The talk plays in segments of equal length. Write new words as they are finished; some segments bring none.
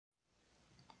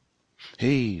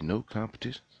Hey, no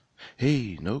competition.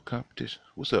 Hey, no competition.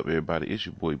 What's up, everybody? It's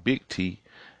your boy Big T,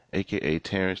 aka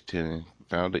Terrence Tennant,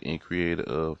 founder and creator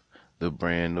of the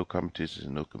brand No Competitions,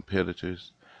 No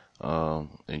Competitors. And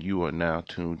you are now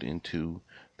tuned into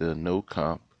the No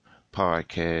Comp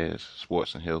podcast,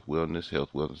 sports and health, wellness,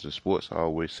 and sports. I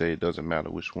always say it doesn't matter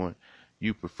which one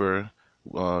you prefer.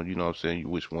 You know what I'm saying?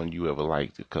 Which one you ever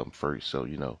like to come first.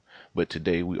 But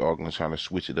today we are going to try to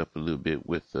switch it up a little bit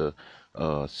with the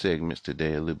segments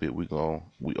today a little bit. We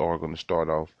are going to start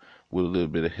off with a little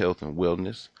bit of health and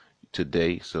wellness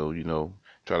today.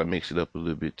 Try to mix it up a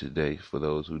little bit today for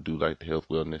those who do like the health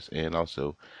wellness. And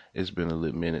also, it's been a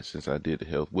little minute since I did the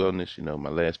health wellness.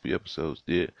 My last few episodes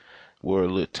were a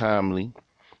little timely,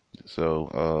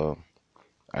 so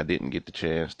I didn't get the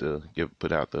chance to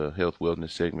put out the health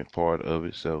wellness segment part of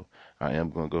it. So I am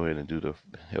going to go ahead and do the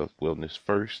health wellness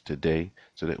first today,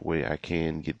 so that way I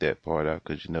can get that part out.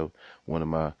 Because one of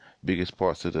my biggest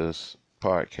parts of this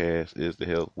podcast is the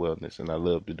health wellness, and I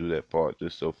love to do that part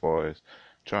just so far as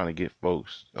trying to get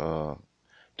folks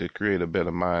to create a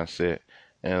better mindset,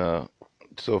 and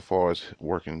so far as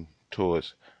working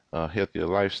towards a healthier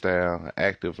lifestyle,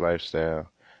 active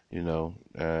lifestyle,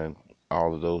 and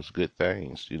all of those good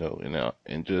things,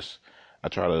 and just I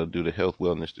try to do the health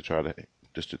wellness to try to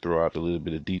just to throw out a little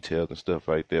bit of details and stuff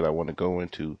like that I want to go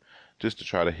into, just to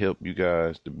try to help you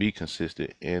guys to be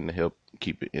consistent and to help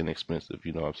keep it inexpensive.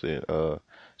 You know what I'm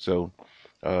saying?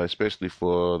 Especially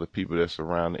for the people that's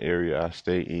around the area I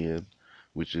stay in,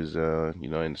 which is in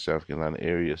the South Carolina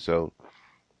area. So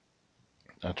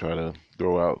I try to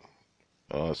throw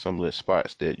out some little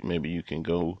spots that maybe you can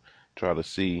go try to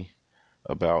see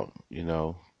about,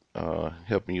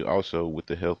 helping you also with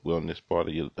the health wellness part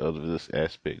of this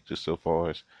aspect, just so far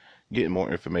as getting more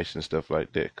information and stuff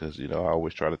like that. Because I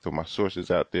always try to throw my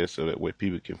sources out there so that way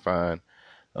people can find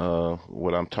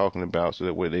what I'm talking about, so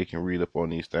that way they can read up on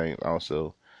these things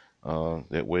also.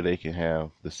 That way they can have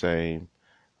the same,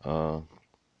 uh,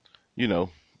 you know,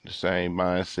 the same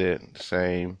mindset, the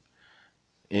same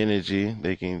energy.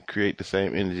 They can create the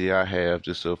same energy I have,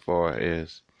 just so far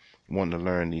as wanting to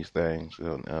learn these things.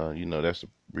 That's the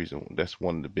reason. That's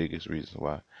one of the biggest reasons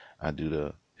why I do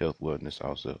the health wellness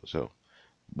also.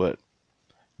 But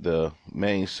the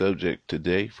main subject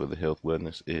today for the health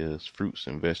wellness is fruits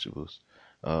and vegetables.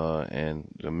 And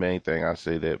the main thing I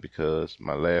say that because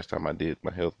my last time I did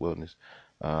my health wellness,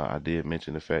 I did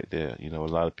mention the fact that a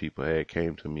lot of people had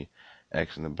came to me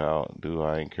asking about, do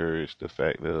I encourage the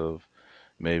fact of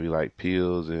maybe like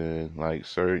pills and like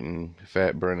certain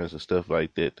fat burners and stuff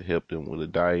like that to help them with a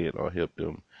diet or help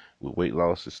them with weight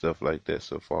loss and stuff like that,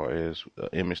 so far as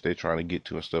image they're trying to get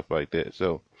to and stuff like that.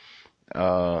 So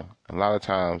a lot of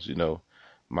times,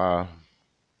 my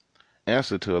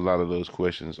answer to a lot of those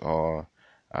questions are,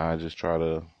 I just try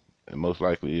to, and most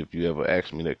likely if you ever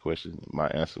asked me that question, my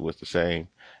answer was the same.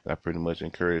 And I pretty much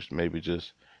encouraged maybe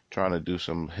just trying to do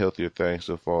some healthier things,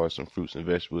 so far as some fruits and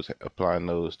vegetables, applying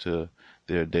those to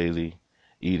their daily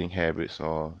eating habits,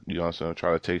 or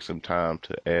try to take some time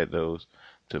to add those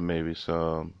to maybe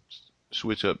some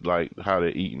switch up like how they're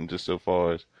eating, just so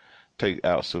far as take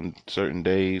out some certain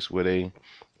days where they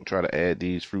try to add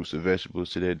these fruits and vegetables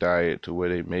to their diet, to where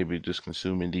they maybe just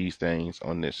consuming these things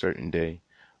on that certain day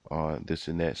or this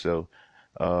and that. So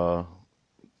uh,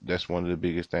 that's one of the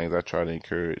biggest things I try to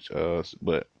encourage.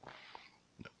 But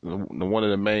one of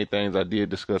the main things I did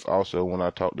discuss also when I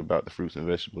talked about the fruits and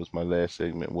vegetables, my last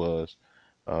segment was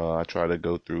I try to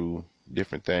go through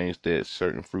different things that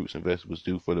certain fruits and vegetables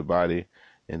do for the body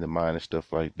and the mind and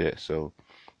stuff like that. So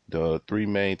the three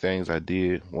main things I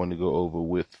did want to go over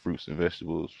with fruits and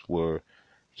vegetables were,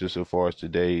 just so far as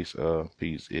today's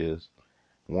piece is,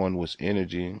 one was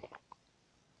energy,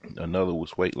 another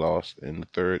was weight loss, and the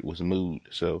third was mood.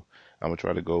 So I'm gonna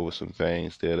try to go over some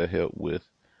things that'll help with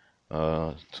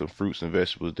some fruits and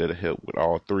vegetables that'll help with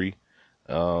all three.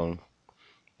 Um,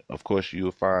 of course,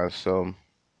 you'll find some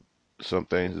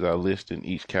things that I list in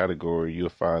each category. You'll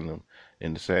find them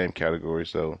in the same category.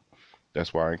 So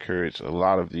that's why I encourage a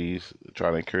lot of these,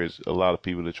 try to encourage a lot of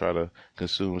people to try to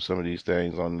consume some of these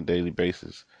things on a daily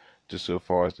basis, just so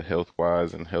far as the health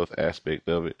wise and health aspect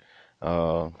of it.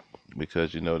 Uh,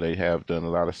 because, they have done a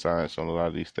lot of science on a lot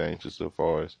of these things, just so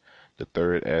far as the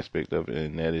third aspect of it,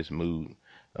 and that is mood.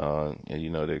 And,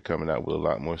 they're coming out with a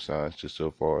lot more science, just so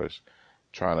far as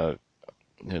trying to,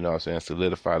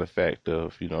 solidify the fact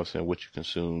of, what you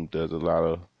consume does a lot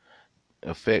of,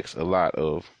 affects a lot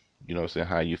of,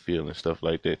 how you feel and stuff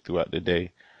like that throughout the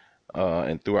day,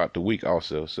 and throughout the week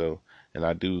also. So, and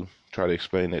I do try to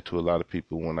explain that to a lot of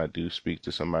people when I do speak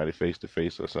to somebody face to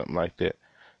face or something like that.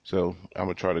 So I'm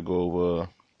gonna try to go over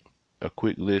a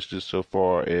quick list just so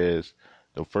far as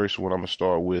the first one I'm gonna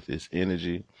start with is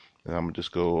energy, and I'm gonna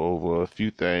just go over a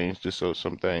few things, just so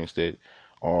some things that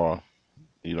are,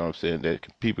 you know what I'm saying,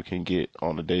 that people can get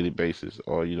on a daily basis,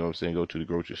 or, you know what I'm saying, go to the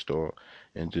grocery store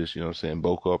and just, you know what I'm saying,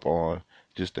 bulk up on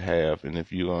just to have. And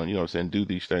if you're going, you know what I'm saying, do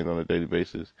these things on a daily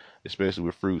basis, especially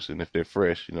with fruits, and if they're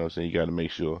fresh, you know what I'm saying, you got to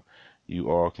make sure you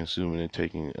are consuming and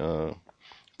taking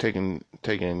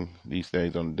these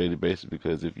things on a daily basis,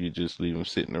 because if you just leave them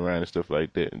sitting around and stuff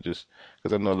like that, and just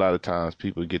because I know a lot of times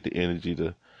people get the energy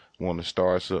to want to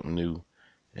start something new,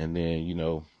 and then, you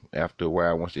know, after a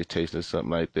while, once they taste something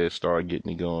like that, start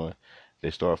getting it going,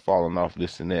 they start falling off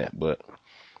this and that. But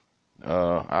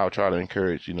I'll try to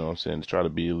encourage, you know what I'm saying, to try to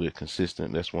be a little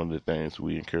consistent. That's one of the things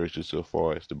we encourage you so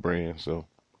far as the brand. So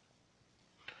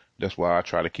that's why I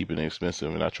try to keep it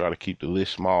inexpensive, and I try to keep the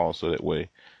list small, so that way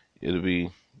it'll be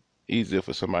easier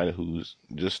for somebody who's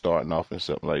just starting off and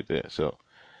something like that. So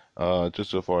just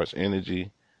so far as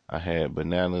energy, I had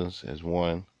bananas as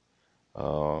one,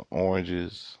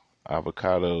 oranges,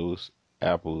 avocados,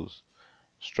 apples,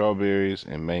 strawberries,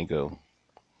 and mango.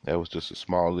 That was just a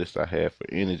small list I had for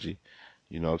energy.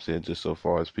 You know what I'm saying? Just so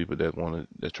far as people that want to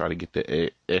that try to get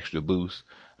that extra boost.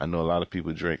 I know a lot of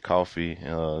people drink coffee. You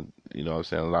know what I'm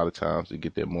saying? A lot of times to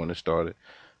get that morning started.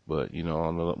 But, you know,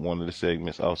 on one of the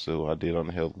segments also I did on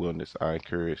the health wellness, I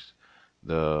encouraged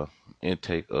the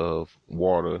intake of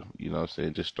water. You know what I'm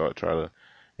saying? Just try to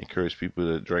encourage people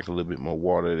to drink a little bit more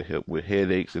water to help with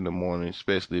headaches in the morning,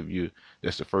 especially if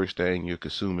that's the first thing you're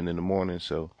consuming in the morning.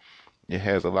 So it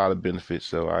has a lot of benefits.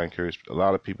 So I encourage a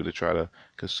lot of people to try to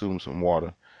consume some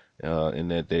water in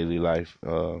their daily life.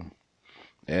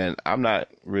 And I'm not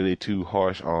really too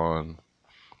harsh on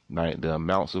like the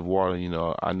amounts of water. You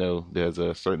know, I know there's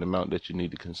a certain amount that you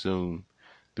need to consume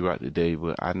throughout the day,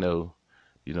 but I know,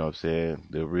 you know what I'm saying,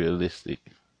 the realistic,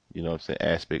 you know what I'm saying,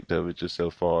 aspect of it, just so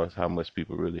far as how much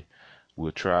people really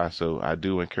will try. So I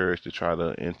do encourage to try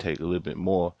to intake a little bit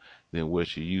more than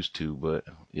what you used to. But,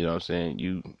 you know what I'm saying,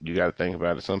 you got to think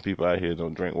about it. Some people out here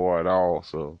don't drink water at all.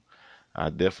 So I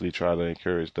definitely try to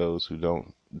encourage those who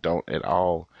don't at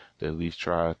all to at least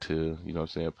try to, you know what I'm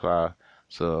saying, apply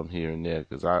some here and there.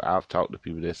 Because I've talked to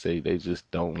people that say they just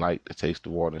don't like the taste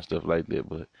of water and stuff like that.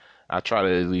 But I try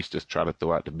to at least just try to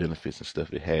throw out the benefits and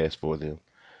stuff it has for them.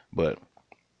 But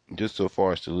just so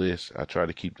far as the list, I try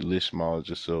to keep the list small,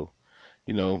 just so,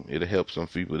 you know, it'll help some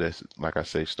people that's, like I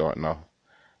say, starting off.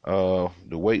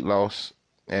 The weight loss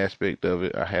aspect of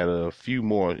it, I had a few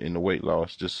more in the weight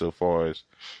loss, just so far as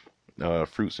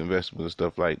fruits and vegetables and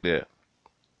stuff like that.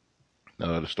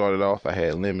 To start it off, I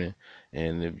had lemon,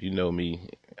 and if you know me,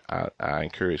 I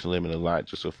encourage lemon a lot,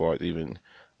 just so far as even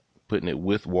putting it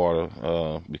with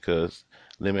water, because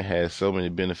lemon has so many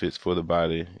benefits for the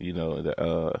body. You know,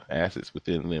 the acids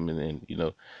within lemon, and, you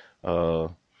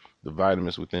know, the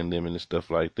vitamins within lemon and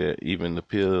stuff like that. Even the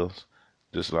pills,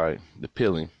 just like the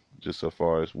peeling, just so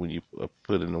far as when you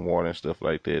put in the water and stuff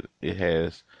like that, it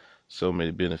has so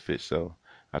many benefits. So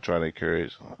I try to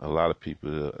encourage a lot of people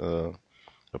to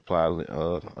apply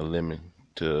a lemon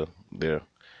to their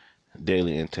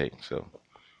daily intake. So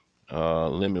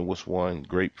lemon was one,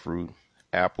 grapefruit,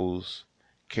 apples,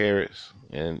 carrots,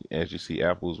 and as you see,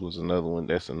 apples was another one.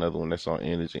 That's another one that's on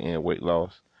energy and weight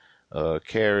loss.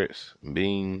 Carrots,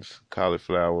 beans,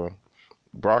 cauliflower,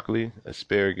 broccoli,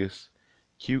 asparagus,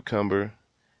 cucumber,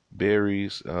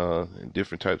 berries,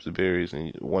 different types of berries.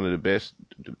 And one of the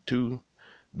two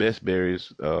best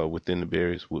berries within the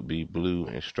berries would be blue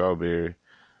and strawberry.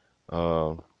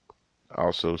 Uh,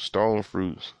 Also, stone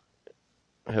fruits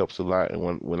helps a lot.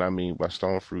 And when I mean by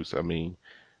stone fruits, I mean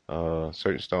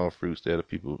certain stone fruits that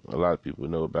a lot of people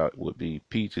know about would be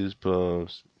peaches,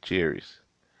 plums, cherries.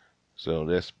 So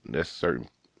that's certain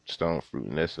stone fruit,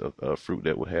 and that's a fruit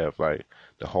that would have like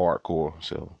the hardcore.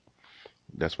 So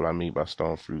that's what I mean by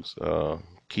stone fruits.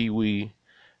 Kiwi,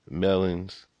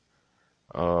 melons,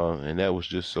 and that was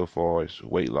just so far as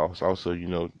weight loss. Also, you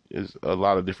know, there's a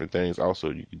lot of different things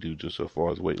also you can do just so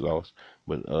far as weight loss.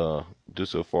 But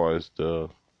just so far as the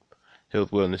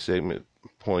health wellness segment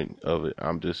point of it,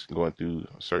 I'm just going through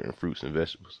certain fruits and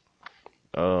vegetables.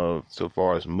 So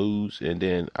far as moods, and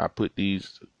then I put the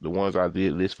ones I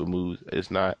did list for moods.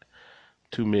 It's not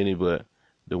too many, but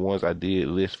the ones I did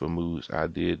list for moods, I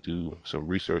did do some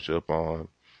research up on,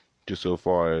 just so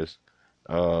far as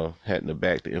having to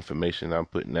back the information I'm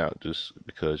putting out, just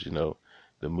because, you know,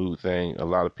 the mood thing, a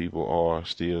lot of people are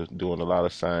still doing a lot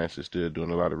of science and still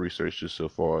doing a lot of research, just so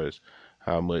far as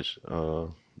how much, you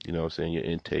know what I'm saying, your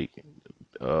intake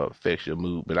affects your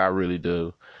mood. But I really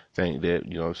do think that,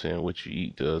 you know what I'm saying, what you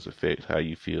eat does affect how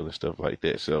you feel and stuff like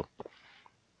that. So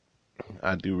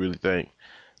I do really think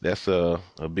that's a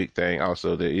big thing.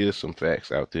 Also, there is some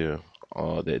facts out there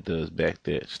that does back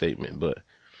that statement. But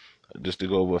just to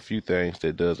go over a few things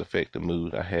that does affect the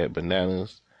mood, I had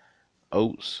bananas,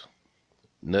 oats,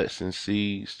 nuts and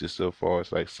seeds, just so far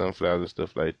as like sunflowers and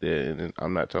stuff like that. And then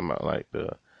I'm not talking about like the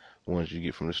ones you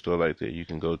get from the store like that. You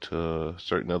can go to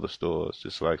certain other stores,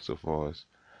 just like so far as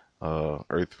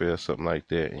Earth Fare, something like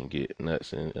that, and get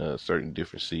nuts and certain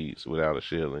different seeds without a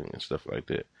shelling and stuff like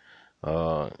that.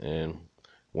 And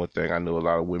one thing I know a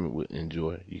lot of women would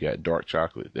enjoy, you got dark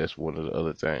chocolate. That's one of the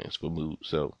other things for mood.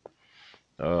 So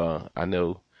I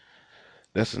know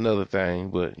that's another thing,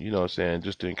 but you know what I'm saying,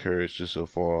 just to encourage just so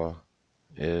far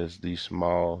as the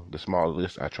small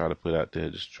list I try to put out there,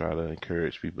 just try to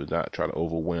encourage people, not try to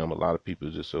overwhelm a lot of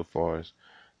people just so far as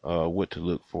what to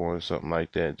look for and something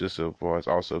like that, just so far as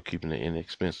also keeping it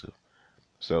inexpensive.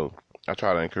 So I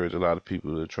try to encourage a lot of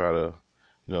people to try to,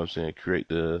 you know what I'm saying, create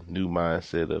the new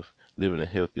mindset of living a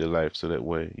healthier life so that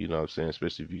way, you know what I'm saying,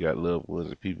 especially if you got loved ones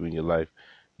and people in your life,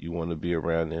 you want to be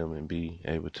around them and be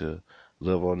able to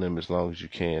love on them as long as you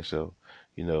can. So,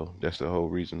 you know, that's the whole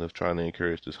reason of trying to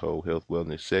encourage this whole health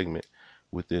wellness segment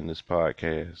within this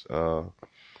podcast.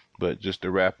 But just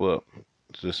to wrap up,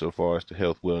 just so far as the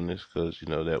health wellness, because you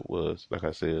know that was, like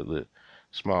I said, the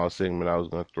small segment I was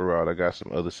gonna throw out. I got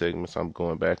some other segments I'm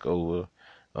going back over.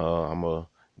 I'm gonna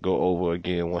go over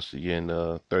again once again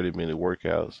 30-minute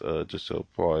workouts, just so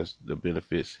far as the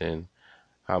benefits and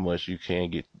how much you can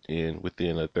get in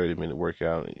within a 30-minute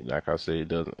workout. Like I say, it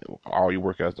doesn't all your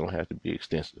workouts don't have to be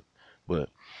extensive, but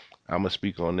I'm gonna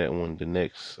speak on that one the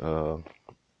next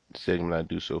segment I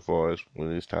do so far as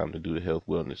when it's time to do the health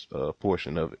wellness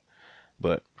portion of it.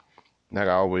 But like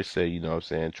I always say, you know what I'm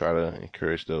saying, try to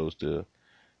encourage those to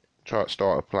try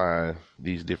start applying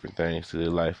these different things to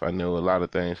their life. I know a lot of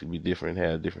things can be different,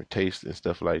 have different tastes and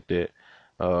stuff like that.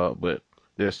 But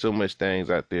there's so much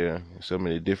things out there, so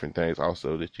many different things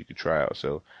also that you could try out.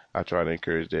 So I try to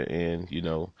encourage that. And, you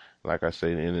know, like I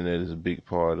say, the internet is a big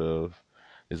part of,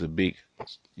 is a big,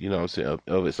 you know what I'm saying,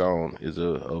 of its own, is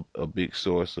a big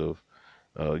source of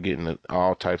getting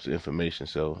all types of information.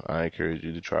 So I encourage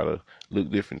you to try to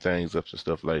look different things up and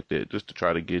stuff like that, just to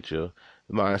try to get your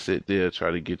mindset there,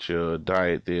 try to get your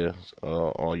diet there,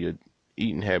 or your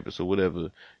eating habits or whatever,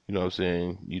 you know what I'm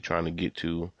saying, you trying to get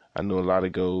to. I know a lot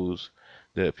of goals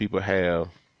that people have,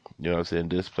 you know what I'm saying,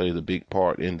 this plays a big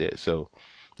part in that. So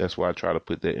that's why I try to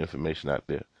put that information out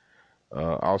there.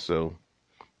 Also,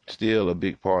 still a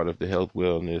big part of the health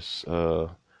wellness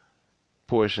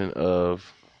portion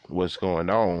of what's going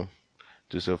on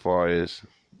just so far as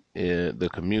in the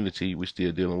community, we're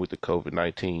still dealing with the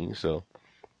COVID-19. So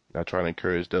I try to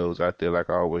encourage those out there, like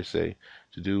I always say,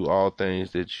 to do all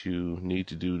things that you need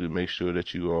to do to make sure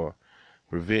that you are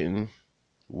preventing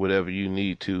whatever you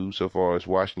need to, so far as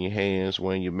washing your hands,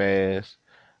 wearing your mask,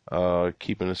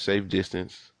 keeping a safe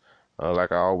distance.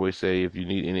 Like I always say, if you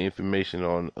need any information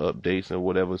on updates and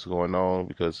whatever's going on,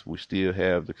 because we still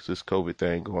have this COVID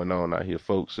thing going on out here,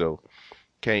 folks, so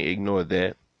can't ignore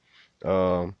that.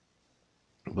 Um,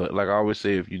 But like I always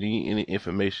say, if you need any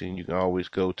information, you can always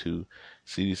go to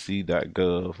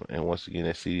cdc.gov. And once again,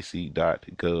 that's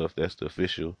cdc.gov. That's the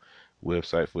official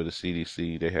website for the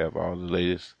CDC. They have all the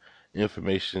latest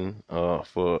information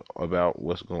for about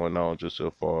what's going on, just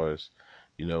so far as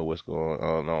you know what's going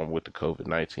on with the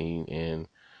COVID-19 and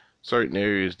certain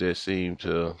areas that seem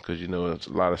to, because you know a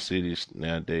lot of cities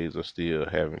nowadays are still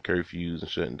having curfews and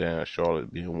shutting down.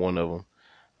 Charlotte being one of them,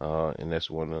 and that's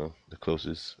one of the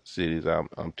closest cities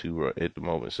I'm to at the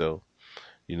moment. So,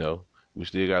 you know, we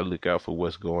still gotta look out for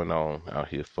what's going on out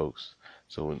here, folks.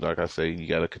 So, like I say, you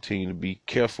gotta continue to be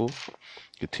careful,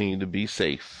 continue to be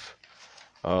safe.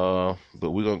 But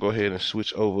we're gonna go ahead and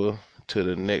switch over to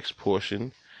the next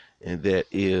portion, and that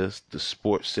is the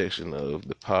sports section of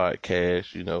the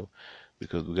podcast. You know,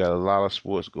 because we got a lot of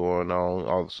sports going on.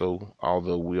 Also,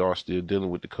 although we are still dealing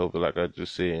with the COVID, like I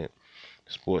just said,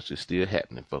 sports is still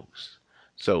happening, folks.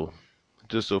 So,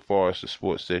 just so far as the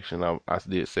sports section, I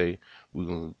did say we're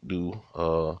gonna do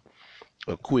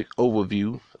a quick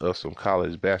overview of some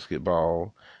college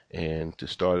basketball, and to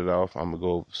start it off, I'm gonna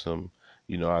go over some.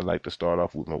 You know, I like to start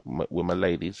off with my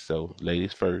ladies. So,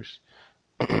 ladies first.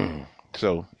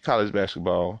 So, college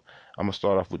basketball. I'm gonna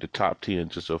start off with the top 10,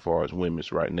 just so far as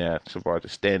women's right now, so far as the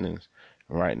standings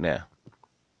right now,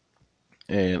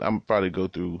 and I'm probably go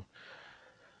through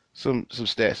some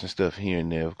stats and stuff here and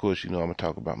there. Of course, you know I'm gonna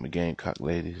talk about my Gamecock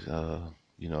ladies.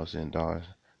 You know what I'm saying,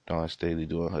 Dawn Staley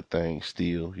doing her thing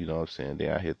still. You know what I'm saying, they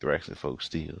out here thrashing folks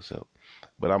still. So,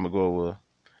 but I'm gonna go over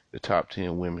the top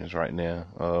 10 women's right now.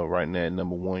 Right now, at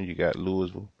number one, you got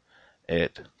Louisville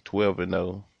at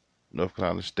 12-0. North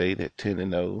Carolina State at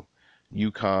 10-0.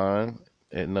 UConn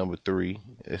at number 3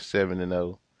 at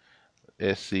 7-0.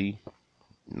 SC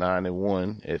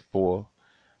 9-1 at 4.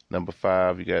 Number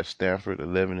 5, you got Stanford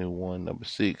 11-1. Number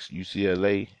 6,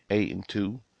 UCLA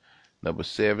 8-2. Number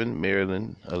 7,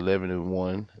 Maryland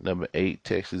 11-1. Number 8,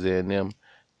 Texas A&M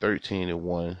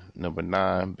 13-1. Number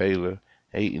 9, Baylor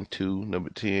 8-2. Number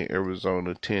 10,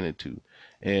 Arizona 10-2.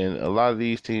 And a lot of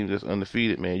these teams that's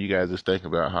undefeated, man, you guys just think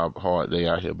about how hard they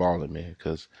out here balling, man.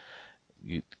 Because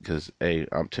hey,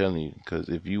 I'm telling you, because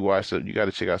if you watch it, you got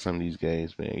to check out some of these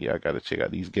games, man. Y'all got to check out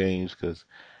these games because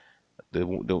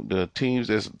the teams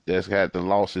that's got the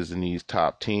losses in these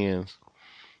top tens,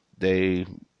 they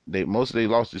most of their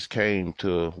losses came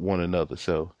to one another.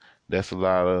 So that's a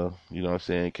lot of, you know what I'm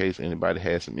saying, in case anybody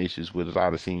has some issues with a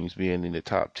lot of teams being in the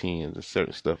top tens and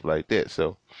certain stuff like that.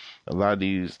 So a lot of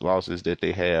these losses that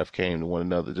they have came to one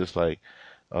another, just like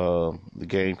the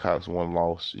Gamecocks one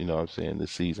loss, you know what I'm saying,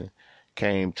 this season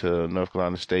came to North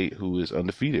Carolina State, who is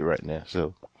undefeated right now.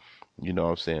 So, you know what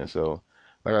I'm saying? So,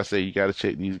 like I say, you got to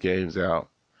check these games out.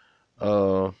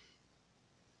 Uh,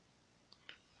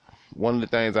 One of the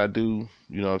things I do,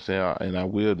 you know what I'm saying, and I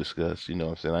will discuss, you know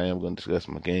what I'm saying, I am going to discuss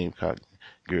my Gamecock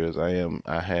girls.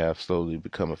 I have slowly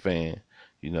become a fan,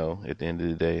 you know, at the end of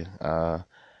the day. I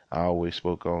always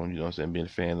spoke on, you know what I'm saying, being a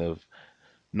fan of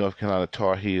North Carolina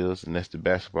Tar Heels, and that's the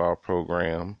basketball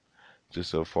program, just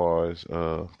so far as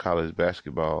college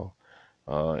basketball.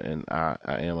 And I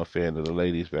am a fan of the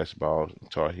ladies basketball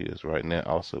Tar Heels right now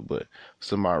also, but for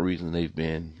some odd reason they've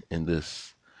been in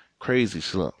this crazy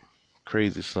slump,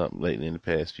 crazy slump lately in the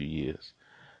past few years,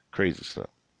 crazy slump.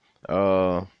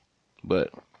 Uh,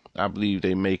 but I believe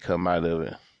they may come out of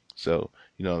it. So,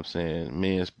 you know what I'm saying,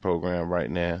 men's program right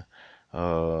now,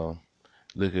 uh,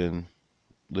 looking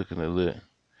a little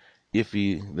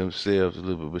iffy themselves a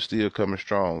little bit, but still coming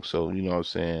strong. So, you know what I'm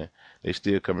saying, they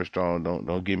still coming strong.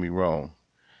 Don't get me wrong.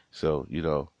 So, you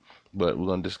know, but we're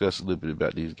gonna discuss a little bit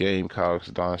about these Gamecocks,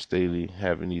 Don Staley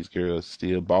having these girls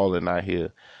still balling out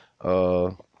here.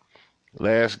 Uh,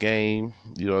 Last game,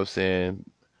 you know what I'm saying,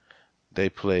 they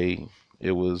played.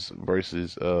 It was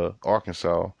versus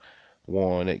Arkansas,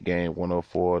 won that game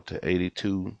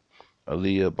 104-82.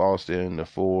 Aaliyah Boston, the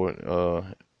forward,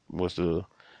 was the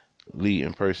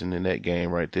leading person in that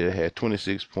game right there. Had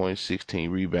 26 points,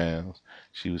 16 rebounds.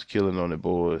 She was killing on the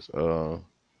boards.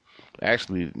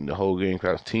 Actually, the whole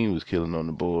Gamecocks team was killing on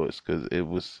the boards because it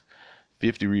was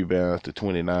 50 rebounds to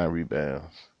 29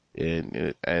 rebounds.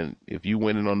 And if you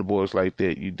winning on the boards like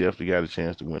that, you definitely got a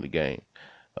chance to win the game.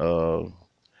 Uh,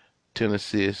 10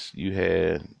 assists. You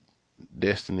had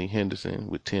Destiny Henderson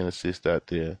with 10 assists out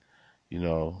there. You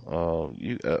know,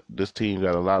 this team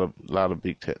got a lot of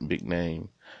big name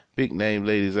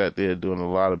ladies out there doing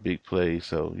a lot of big plays.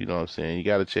 So you know what I'm saying. You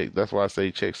got to check. That's why I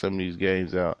say check some of these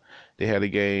games out. They had a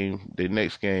game. The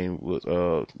next game was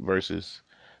versus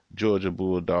Georgia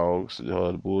Bulldogs.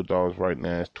 The Bulldogs right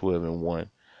now is 12-1.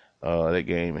 That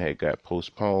game had got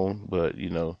postponed, but you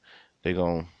know they're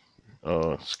gonna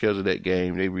schedule that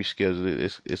game. They rescheduled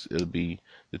it. It'll be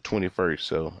the 21st.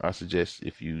 So I suggest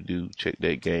if you do check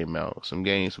that game out. Some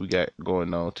games we got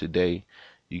going on today.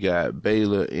 You got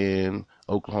Baylor in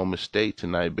Oklahoma State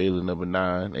tonight. Baylor number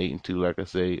 9, 8-2. Like I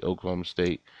say, Oklahoma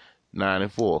State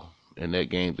 9-4, and that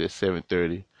game's at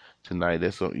 7:30 tonight.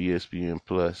 That's on ESPN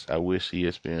Plus. I wish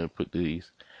ESPN put these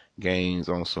games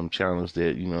on some channels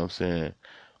that, you know what I'm saying,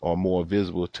 are more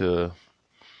visible to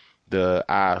the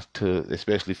eyes, to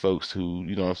especially folks who,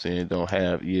 you know what I'm saying, don't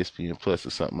have ESPN Plus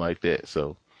or something like that.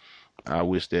 So I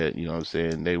wish that, you know what I'm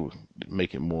saying, they would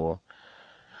make it more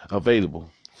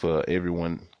available for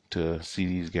everyone to see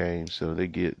these games, so they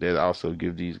get that, also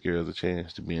give these girls a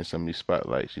chance to be in some of these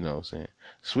spotlights, you know what I'm saying.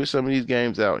 Switch some of these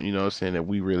games out, you know what I'm saying, that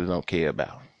we really don't care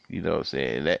about. You know what I'm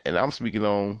saying? And I'm speaking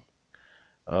on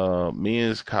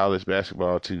men's college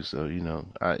basketball too. So, you know,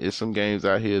 it's some games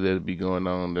out here that'll be going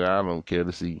on that I don't care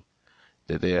to see,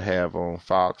 that they'll have on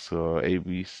Fox or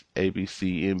ABC,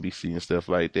 NBC, and stuff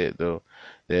like that, though,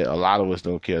 that a lot of us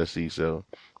don't care to see. So,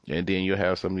 and then you'll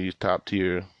have some of these top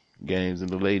tier games in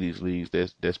the ladies leagues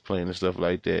that's playing and stuff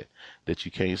like that that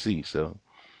you can't see. So,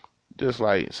 just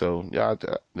like, so y'all,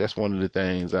 that's one of the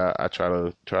things I try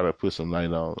to put some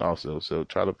light on also. So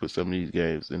try to put some of these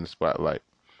games in the spotlight.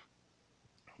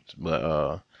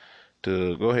 But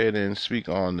to go ahead and speak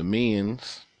on the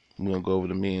men's, we're gonna go over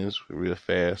the men's real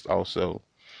fast also.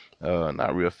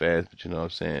 Not real fast, but you know what I'm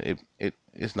saying,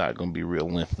 it's not gonna be real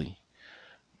lengthy.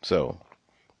 So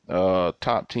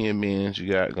top 10 men's,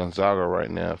 you got Gonzaga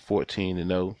right now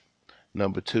 14-0.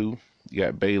 Number 2, you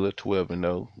got Baylor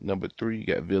 12-0. Number 3, you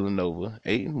got Villanova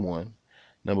 8-1.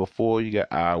 Number 4, you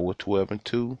got Iowa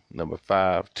 12-2. Number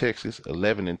 5, Texas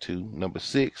 11-2. Number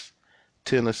 6,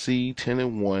 Tennessee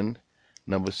 10-1.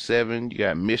 Number 7, you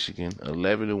got Michigan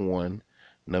 11-1.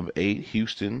 Number 8,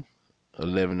 Houston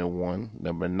 11-1.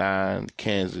 Number 9,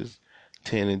 Kansas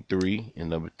 10-3, and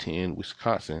number 10,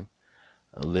 Wisconsin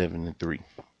 11-3.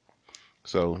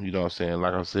 So you know what I'm saying.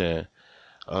 Like I'm saying,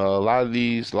 a lot of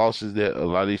these losses that a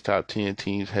lot of these top 10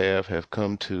 teams have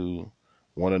come to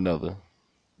one another.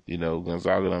 You know,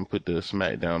 Gonzaga done put the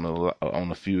smackdown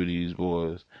on a few of these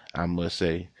boys, I must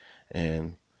say.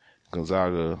 And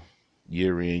Gonzaga,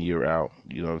 year in, year out,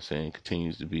 you know what I'm saying,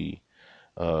 continues to be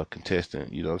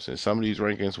contestant. You know what I'm saying. Some of these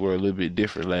rankings were a little bit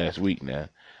different last week now.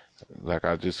 Like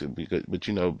I just, but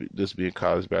you know, this being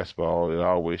college basketball, it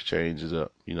always changes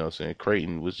up. You know what I'm saying.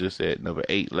 Creighton was just at number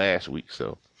 8 last week,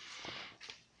 so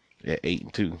at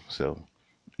 8-2. So,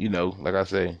 you know, like I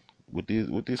say, with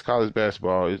these college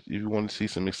basketball, if you want to see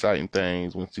some exciting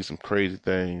things, want to see some crazy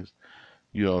things,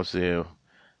 you know what I'm saying,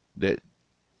 that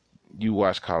you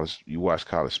watch college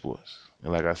sports.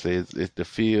 And like I said, it's the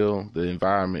feel, the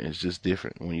environment is just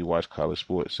different when you watch college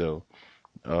sports. So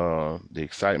the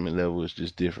excitement level is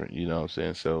just different, you know what I'm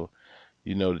saying? So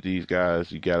you know that these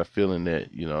guys, you got a feeling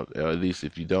that, you know, or at least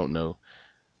if you don't know,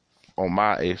 from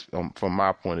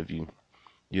my point of view,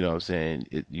 you know what I'm saying,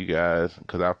 you guys,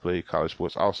 because I play college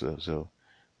sports also, so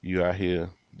you out here,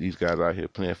 these guys out here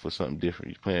playing for something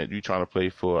different. You trying to play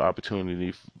for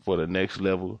opportunity for the next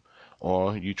level,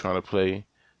 or you trying to play,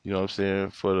 you know what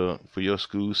I'm saying, for your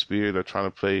school spirit, or trying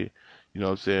to play, you know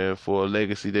what I'm saying, for a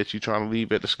legacy that you trying to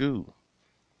leave at the school.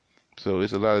 So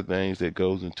it's a lot of things that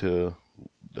goes into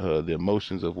the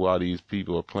emotions of why these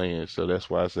people are playing. So that's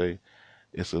why I say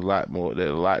it's a lot more, that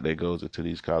a lot that goes into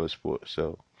these college sports.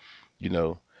 So you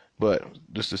know, but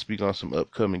just to speak on some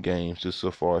upcoming games, just so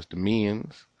far as the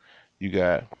men's. You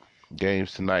got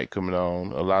games tonight coming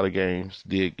on. A lot of games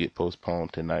did get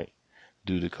postponed tonight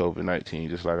due to COVID-19.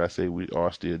 Just like I said, we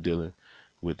are still dealing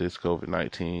with this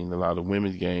COVID-19. A lot of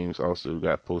women's games also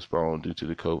got postponed due to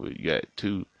the COVID. You got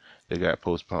 2 that got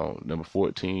postponed. Number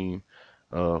 14,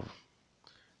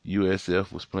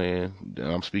 USF was playing.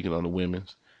 I'm speaking on the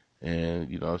women's. And,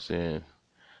 you know what I'm saying?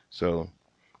 So,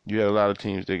 you had a lot of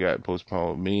teams that got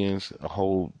postponed. Men's, a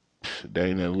whole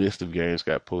dang that list of games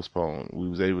got postponed. We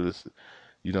was able to,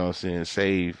 you know what I'm saying,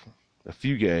 save a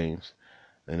few games.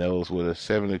 And those were the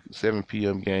 7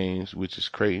 p.m. games, which is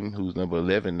Creighton, who's number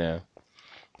 11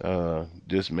 now,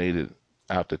 just made it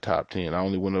out the top 10. I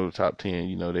only went over the top 10.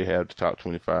 You know, they have the top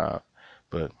 25,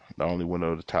 but I only went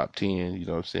over the top 10. You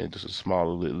know what I'm saying? Just a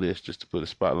smaller list just to put a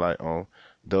spotlight on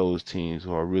those teams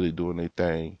who are really doing their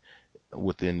thing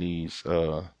within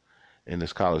in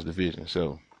this college division.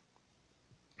 So,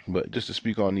 but just to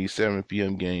speak on these 7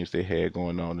 p.m. games they had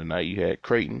going on tonight, you had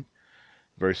Creighton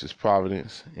versus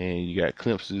Providence, and you got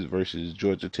Clemson versus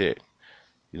Georgia Tech.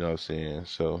 You know what I'm saying?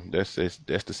 So that's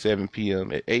the 7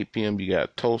 p.m. At 8 p.m. you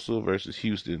got Tulsa versus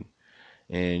Houston,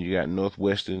 and you got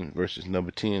Northwestern versus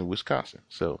number 10 Wisconsin.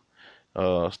 So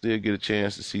still get a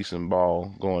chance to see some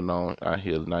ball going on out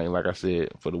here tonight. Like I said,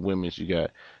 for the women's, you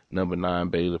got number 9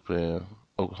 Baylor playing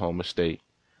Oklahoma State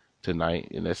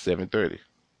tonight, and that's 7:30.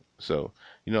 So,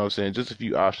 you know what I'm saying? Just a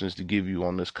few options to give you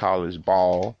on this college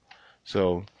ball.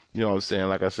 So, you know what I'm saying?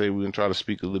 Like I say, we're going to try to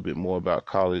speak a little bit more about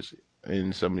college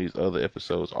in some of these other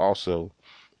episodes also.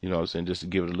 You know what I'm saying? Just to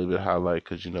give it a little bit of highlight,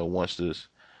 because, you know, once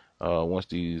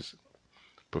these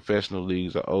professional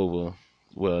leagues are over,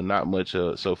 well, not much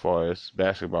so far as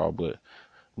basketball, but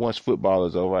once football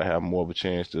is over, I have more of a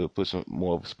chance to put some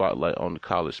more of a spotlight on the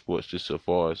college sports, just so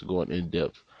far as going in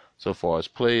depth, so far as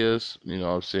players, you know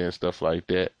what I'm saying, stuff like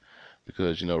that.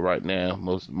 Because, you know, right now,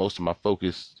 most of my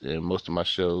focus and most of my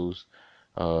shows,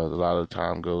 a lot of the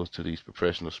time goes to these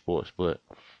professional sports. But,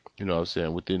 you know what I'm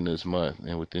saying, within this month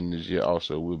and within this year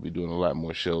also, we'll be doing a lot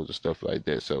more shows and stuff like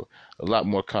that. So a lot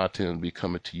more content will be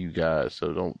coming to you guys.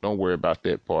 So don't worry about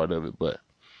that part of it. But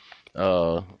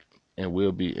uh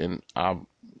and I'll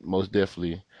most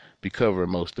definitely be covering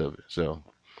most of it. So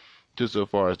just so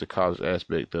far as the college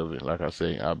aspect of it, like I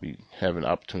say, I'll be having the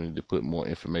opportunity to put more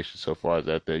information so far as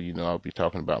that there. You know, I'll be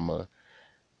talking about my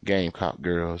Gamecock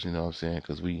girls, you know what I'm saying,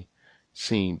 because we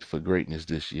seemed for greatness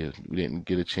this year. We didn't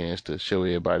get a chance to show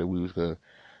everybody we was going to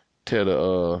tear you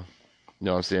know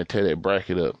what I'm saying, tear that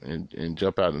bracket up and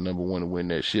jump out the number 1 and win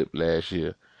that ship last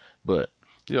year. But,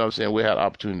 you know what I'm saying, we had an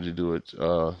opportunity to do it.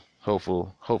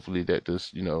 Hopefully that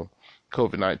this, you know,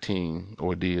 COVID-19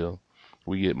 ordeal,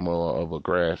 we get more of a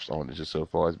grasp on it, just so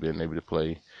far as being able to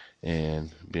play and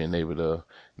being able to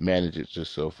manage it,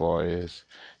 just so far as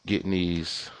getting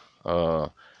these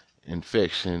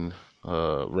infection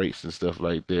rates and stuff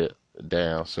like that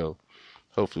down. So,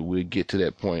 hopefully we'll get to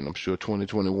that point. I'm sure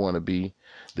 2021 will be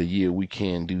the year we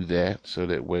can do that, so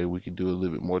that way we can do a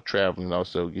little bit more traveling,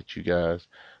 also get you guys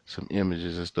some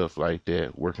images and stuff like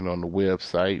that. Working on the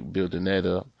website, building that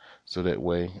up, so that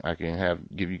way I can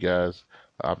give you guys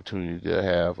an opportunity to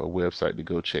have a website to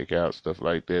go check out, stuff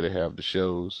like that. To have the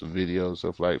shows, some videos,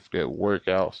 stuff like that,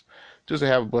 workouts, just to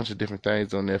have a bunch of different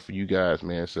things on there for you guys,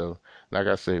 man. So like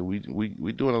I say, we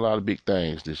doing a lot of big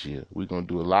things this year. We're gonna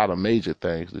do a lot of major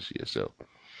things this year. So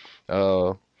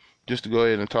just to go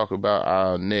ahead and talk about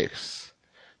our next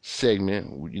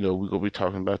segment, we're gonna be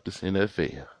talking about this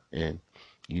NFL, and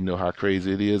you know how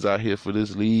crazy it is out here for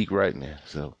this league right now.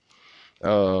 So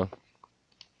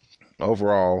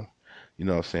overall, you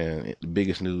know what I'm saying, the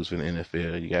biggest news for the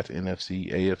NFL, you got the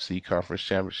NFC, AFC conference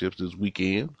championships this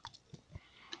weekend.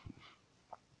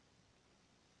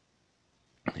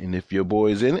 And if your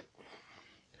boy's in it,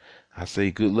 I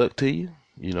say good luck to you.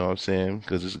 You know what I'm saying?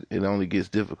 Because it only gets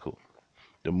difficult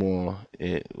the more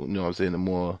the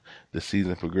more the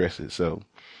season progresses. So,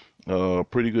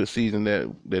 pretty good season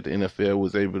that the NFL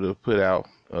was able to put out.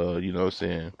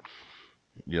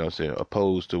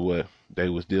 Opposed to what they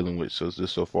was dealing with. So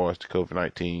just so far as the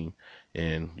COVID-19,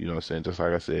 and just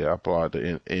like I said, I applaud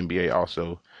the NBA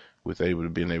also with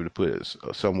being able to put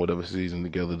somewhat of a season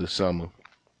together this summer,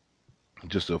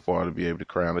 just so far to be able to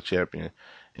crown a champion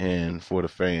and for the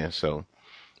fans. So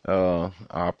I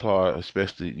applaud,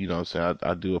 especially,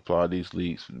 I do applaud these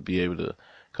leagues to be able to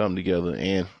come together,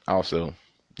 and also,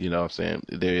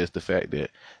 there is the fact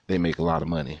that they make a lot of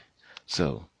money.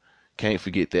 So can't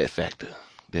forget that factor,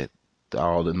 that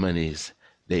all the monies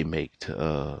they make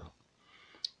to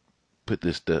put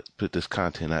this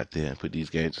content out there and put these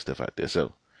games and stuff out there.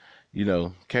 So,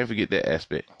 can't forget that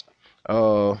aspect.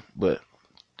 But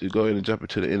to go ahead and jump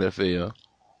into the NFL,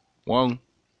 one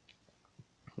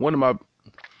of my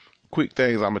quick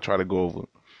things I'm gonna try to go over.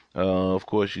 Of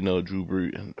course, Drew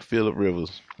Brees, Phillip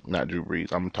Rivers, not Drew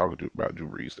Brees. I'm talking about Drew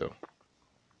Brees though.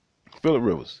 Phillip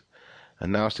Rivers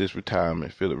announced his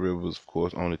retirement. Phillip Rivers, of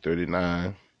course, only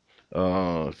 39.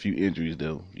 A few injuries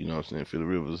though. You know what I'm saying? Phillip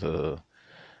Rivers,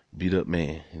 beat up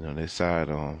man. That side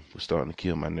was starting to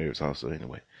kill my nerves also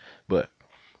anyway. But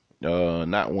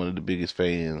not one of the biggest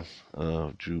fans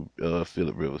of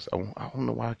Phillip Rivers. I don't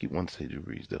know why I keep wanting to say Drew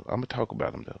Brees though. I'm gonna talk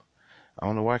about him though. I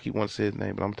don't know why I keep wanting to say his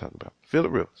name, but I'm talking about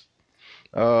Phillip Rivers.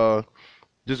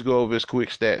 Just go over his quick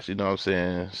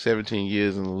stats, 17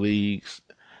 years in the leagues,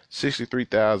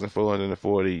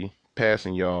 63,440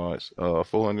 passing yards,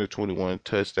 421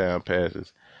 touchdown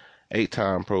passes,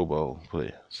 8-time Pro Bowl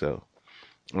player. So,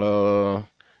 now,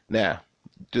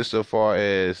 just so far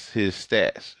as his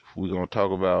stats, we're going to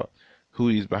talk about who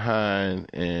he's behind,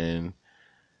 and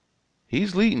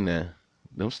he's leading now.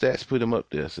 Those stats put him up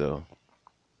there, so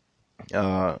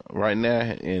right now,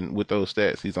 and with those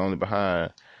stats, he's only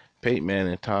behind Peyton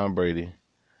Manning, Tom Brady,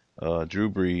 Drew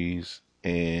Brees,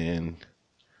 and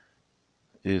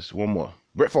is one more,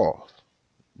 Brett Favre.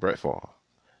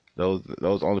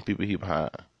 Those only people he behind.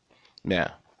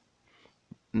 Now,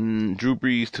 Drew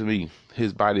Brees, to me,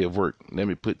 his body of work. Let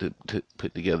me put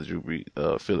together Drew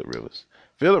Brees, Phillip Rivers,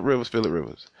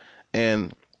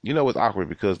 and it's awkward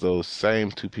because those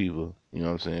same two people,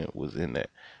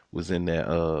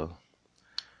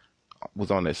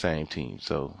 was on that same team.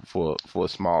 So for a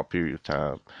small period of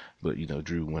time, but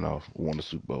Drew went off, won the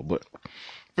Super Bowl. But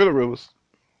Phillip Rivers,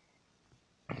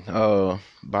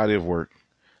 body of work.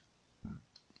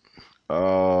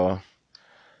 To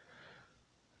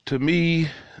me,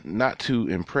 not too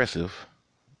impressive.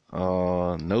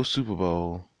 No Super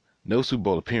Bowl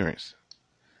appearance.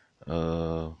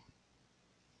 No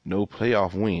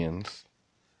playoff wins.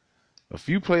 A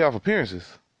few playoff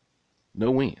appearances,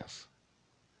 no wins.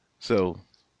 So,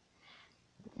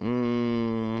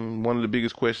 one of the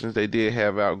biggest questions they did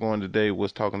have outgoing today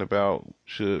was talking about,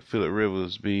 should Phillip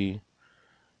Rivers be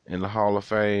in the Hall of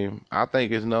Fame? I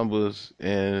think his numbers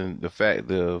and the fact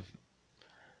of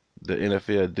the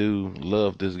NFL do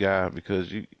love this guy,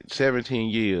 because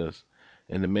 17 years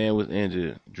and the man was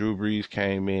injured. Drew Brees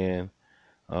came in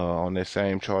on that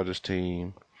same Chargers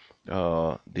team,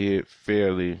 did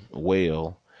fairly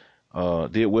well.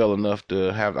 Did well enough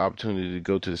to have the opportunity to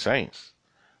go to the Saints.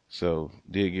 So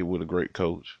did get with a great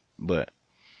coach. But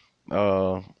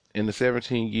in the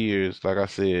 17 years, like I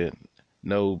said,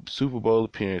 no Super Bowl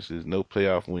appearances, no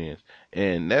playoff wins.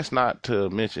 And that's not to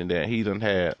mention that he done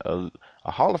had a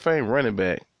Hall of Fame running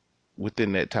back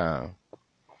within that time.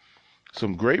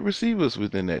 Some great receivers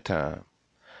within that time.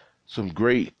 Some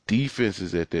great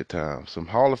defenses at that time. Some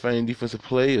Hall of Fame defensive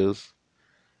players.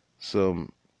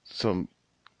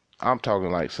 I'm talking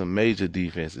like some major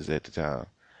defenses at the time.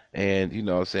 And you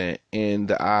know what I'm saying, in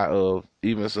the eye of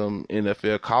even some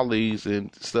NFL colleagues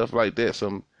and stuff like that,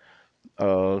 some you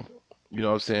know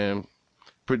what I'm saying,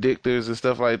 predictors and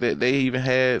stuff like that, they even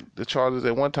had the Chargers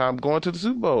at one time going to the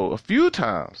Super Bowl a few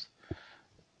times.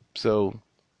 So,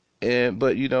 and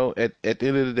but you know, at the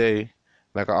end of the day,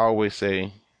 like I always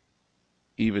say,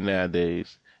 even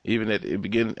nowadays, even at the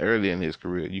beginning, early in his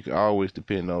career, you can always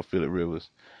depend on Phillip Rivers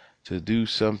to do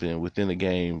something within a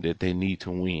game that they need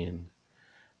to win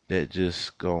that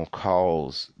just gonna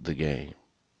cause the game.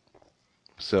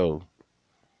 So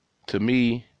to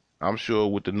me, I'm sure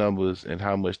with the numbers and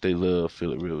how much they love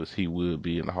Phillip Rivers, he would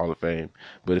be in the Hall of Fame.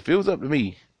 But if it was up to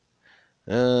me,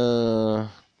 uh,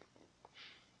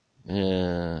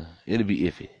 it'd be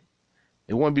iffy.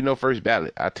 It won't be no first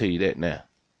ballot. I tell you that now.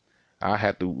 I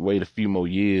have to wait a few more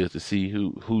years to see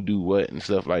who do what and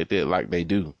stuff like that, like they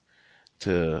do,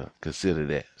 to consider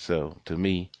that. So to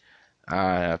me,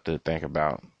 I have to think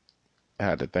about. I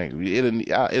have to think.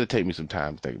 It'll take me some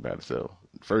time to think about it. So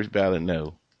first ballot,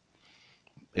 no.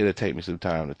 It'll take me some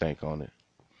time to think on it.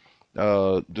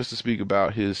 Just to speak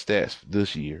about his stats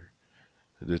this year,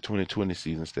 the 2020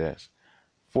 season stats: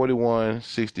 41,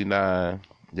 69.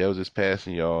 That was his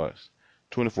passing yards.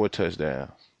 24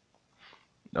 touchdowns.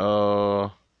 Uh,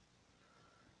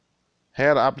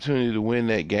 had an opportunity to win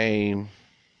that game,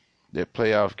 that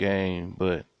playoff game,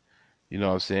 but you know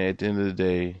what I'm saying, at the end of the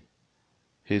day,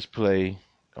 his play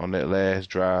on that last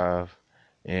drive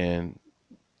and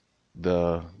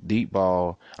the deep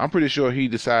ball, I'm pretty sure he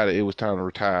decided it was time to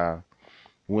retire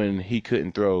when he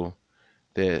couldn't throw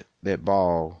that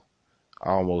ball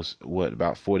almost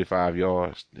about 45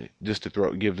 yards just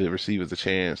to give the receivers a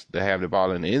chance to have the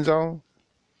ball in the end zone.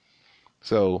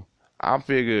 So I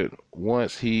figured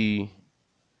once he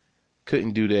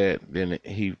couldn't do that, then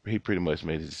he pretty much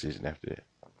made his decision after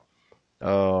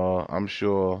that. I'm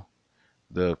sure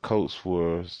the Colts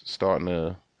were starting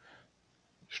to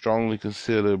strongly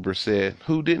consider Brissett,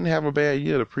 who didn't have a bad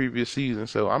year the previous season.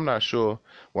 So I'm not sure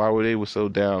why they were so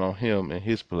down on him and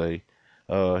his play.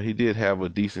 He did have a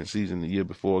decent season the year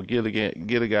before. Get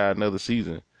a guy another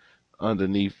season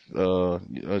underneath, you know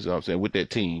what I'm saying, with that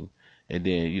team, and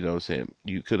then you know what I'm saying,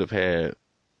 you could have had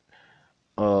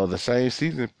the same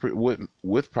season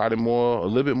with probably a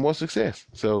little bit more success.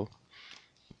 So,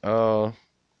 uh,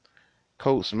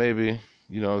 Colts maybe,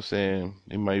 you know what I'm saying,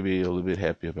 they might be a little bit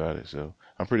happy about it. So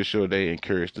I'm pretty sure they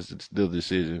encouraged the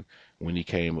decision when he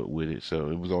came up with it. So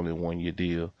it was only a 1 year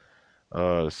deal.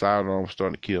 The sidearm was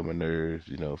starting to kill my nerves.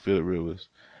 You know, Phillip Rivers,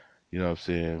 you know what I'm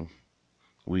saying,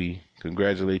 we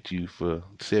congratulate you for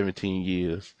 17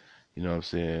 years. You know what I'm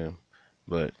saying,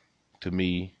 but to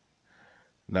me,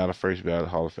 not a first ballot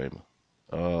Hall of Famer.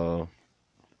 Uh,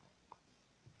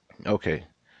 okay,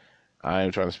 I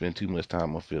ain't trying to spend too much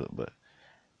time on Phillip, but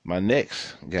my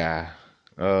next guy,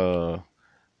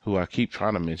 who I keep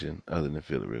trying to mention other than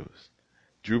Phillip Rivers,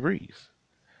 Drew Brees.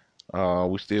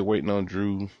 We're still waiting on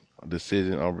Drew's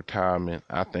decision on retirement.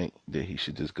 I think that he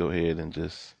should just go ahead and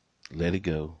just let it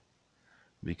go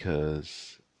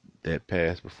because that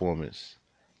past performance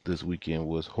this weekend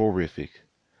was horrific.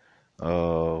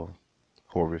 Uh,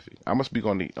 Horrific. I'm gonna speak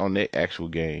on that actual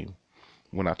game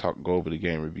when I go over the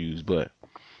game reviews, but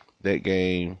that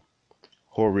game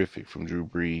horrific from Drew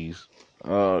Brees.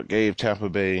 Gave Tampa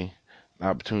Bay an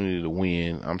opportunity to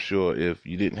win. I'm sure if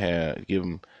you didn't give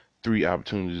them 3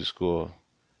 opportunities to score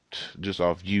just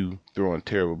off you throwing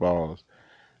terrible balls,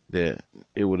 that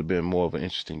it would have been more of an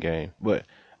interesting game. But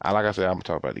like I said, I'm gonna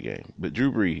talk about the game. But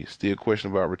Drew Brees still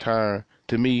question about retiring.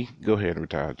 To me, go ahead and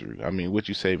retire, Drew. I mean, what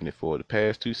you saving it for? The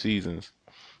past 2 seasons,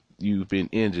 you've been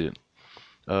injured.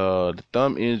 The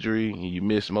thumb injury, you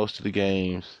missed most of the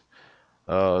games.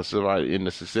 So right, and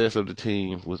the success of the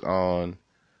team was on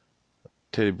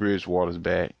Teddy Bridgewater's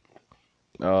back.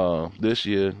 This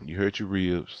year, you hurt your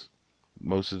ribs.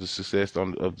 Most of the success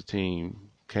of the team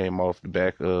came off the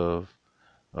back of,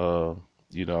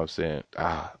 you know what I'm saying?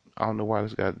 I don't know why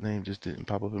this guy's name just didn't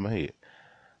pop up in my head.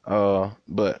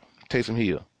 But Taysom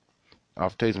Hill,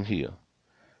 off Taysom Hill.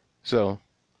 So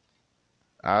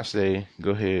I say go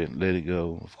ahead and let it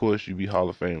go. Of course, you be Hall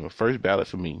of Famer. First ballot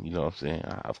for me, you know what I'm saying?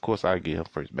 Of course, I get him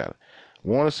first ballot.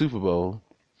 Won a Super Bowl.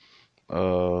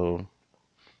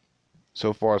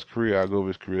 So far as career, I'll go over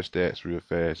his career stats real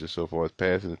fast, just so far as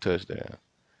passing and touchdown.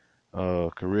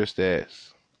 Career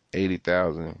stats,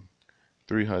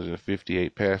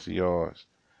 80,358 passing yards,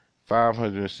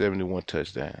 571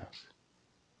 touchdowns.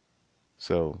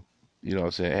 So, you know what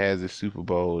I'm saying, has this Super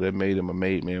Bowl, that made him a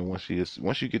made man. Once you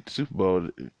get the Super Bowl,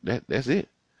 that's it.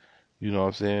 You know what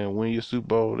I'm saying? Win your Super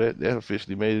Bowl, that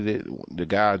officially made it. The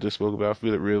guy I just spoke about,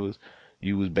 Phillip Rivers,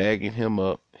 you was bagging him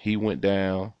up. He went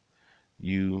down.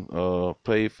 You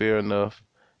played fair enough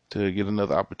to get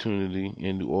another opportunity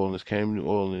in New Orleans. Came to New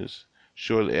Orleans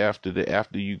shortly after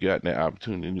you got that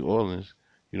opportunity in New Orleans.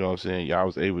 You know what I'm saying? Y'all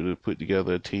was able to put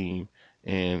together a team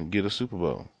and get a Super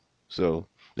Bowl. So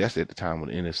that's at the time when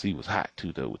the NFC was hot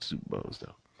too, though, with Super Bowls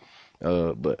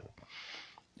though. But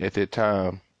at that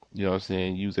time, you know what I'm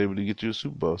saying, you was able to get you a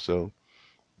Super Bowl. So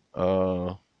uh,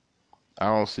 I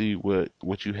don't see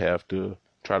what you have to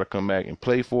try to come back and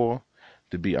play for.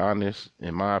 To be honest,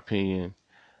 in my opinion,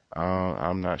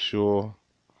 I'm not sure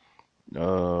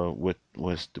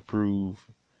what's to prove,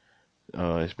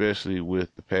 especially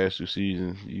with the past 2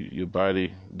 seasons. Your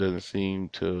body doesn't seem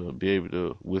to be able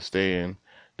to withstand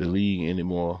the league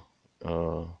anymore.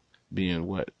 Being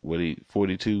what he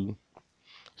 42.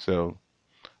 So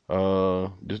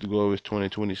just to go over his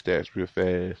 2020 stats real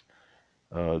fast.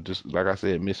 Just like I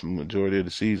said, missed majority of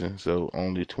the season, so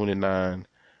only 29,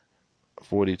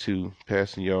 42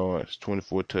 passing yards,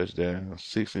 24 touchdowns,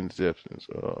 6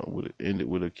 interceptions. Would ended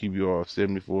with a QBR of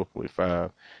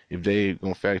 74.5. If they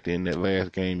gonna factor in that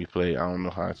last game he played, I don't know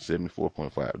how it's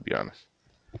 74.5 to be honest.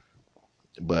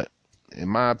 But in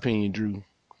my opinion, Drew,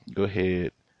 go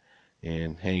ahead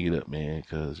and hang it up, man,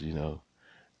 because you know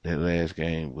that last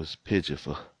game was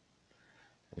pitiful,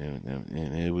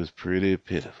 and it was pretty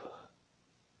pitiful.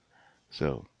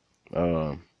 So,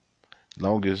 um,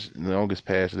 longest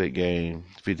pass of that game,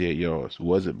 58 yards,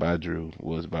 wasn't by Drew,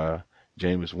 was by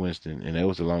Jameis Winston, and that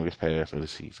was the longest pass of the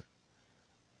season.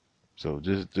 So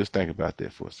just think about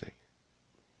that for a second.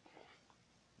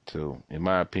 So in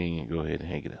my opinion, go ahead and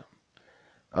hang it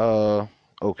up.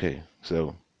 Okay,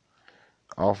 so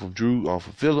off of Drew, off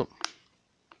of Phillip,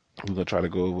 we're gonna try to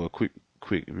go over a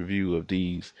quick review of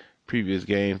these previous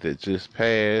games that just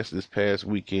passed this past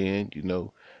weekend. You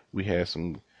know, we had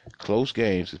some close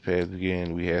games this past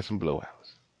weekend. We had some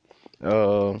blowouts.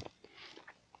 Uh,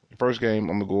 First game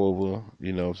I'm gonna go over,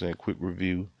 you know what I'm saying, quick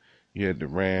review. You had the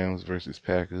Rams versus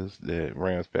Packers, that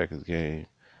Rams Packers game.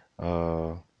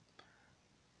 Uh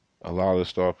a lot of the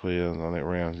star players on that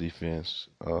Rams defense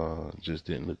just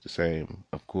didn't look the same.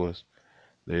 Of course,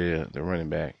 the running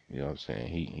back, you know what I'm saying,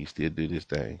 he still did his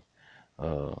thing.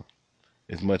 Uh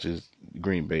as much as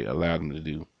Green Bay allowed him to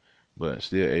do, but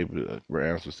still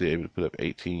Rams was still able to put up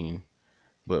 18,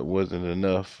 but wasn't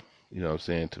enough, you know what I'm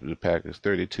saying, to the Packers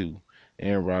 32.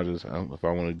 Aaron Rodgers, if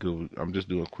I want to go, I'm just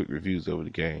doing quick reviews over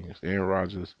the games. Aaron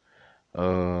Rodgers,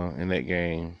 in that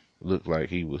game, looked like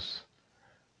he was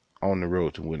on the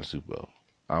road to win the Super Bowl.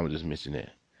 I'm just mention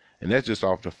that. And that's just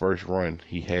off the first run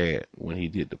he had when he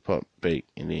did the pump fake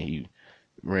and then he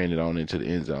ran it on into the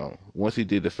end zone. Once he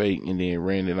did the fake and then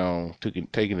ran it on,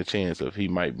 taking the chance of he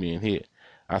might being hit,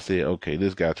 I said, okay,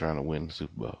 this guy trying to win the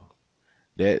Super Bowl.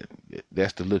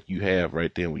 That's the look you have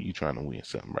right there when you trying to win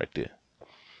something right there.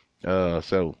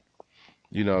 So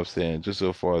you know what I'm saying, just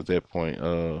so far as that point,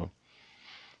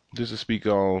 just to speak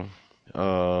on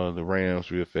the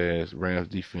Rams real fast, Rams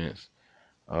defense.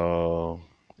 Uh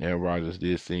Aaron Rodgers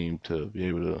did seem to be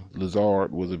able to.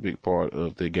 Lazard was a big part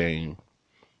of the game.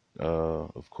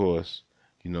 Of course,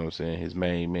 you know what I'm saying, his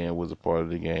main man was a part of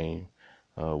the game.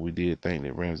 We did think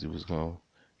that Ramsey was gonna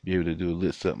be able to do a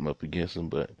little something up against him,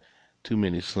 but too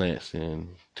many slants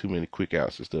and too many quick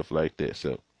outs and stuff like that.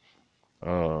 So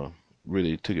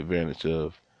really took advantage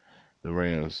of the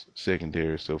Rams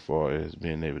secondary so far as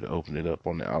being able to open it up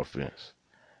on the offense.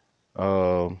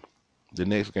 Um, the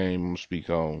next game I'm gonna speak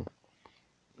on,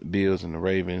 Bills and the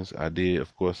Ravens.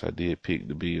 Of course, I did pick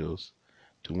the Bills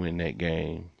to win that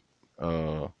game.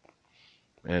 Uh,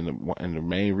 and the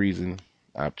main reason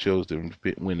I chose to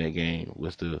win that game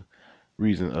was the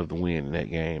reason of the win in that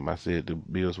game. I said the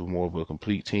Bills were more of a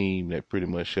complete team that pretty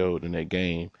much showed in that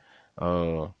game.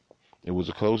 Uh, it was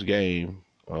a close game,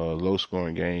 low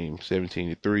scoring game,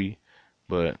 17-3.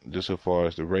 But just so far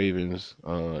as the Ravens,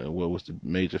 and what was the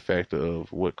major factor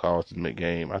of what caused them that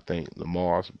game, I think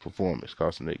Lamar's performance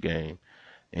cost them that game.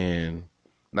 And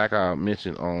like I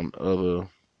mentioned on other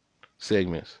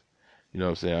segments, you know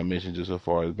what I'm saying, I mentioned just so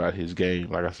far as about his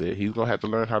game, like I said, he's going to have to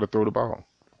learn how to throw the ball.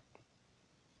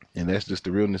 And that's just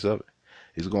the realness of it.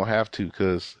 He's going to have to,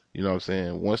 because, you know what I'm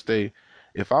saying, once they,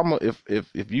 if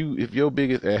your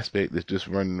biggest aspect is just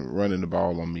running the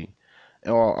ball on me,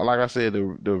 and like I said,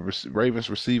 the Ravens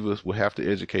receivers will have to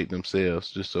educate themselves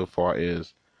just so far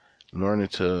as learning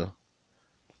to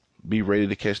be ready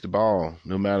to catch the ball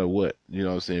no matter what. You know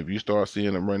what I'm saying? If you start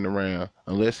seeing him running around,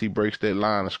 unless he breaks that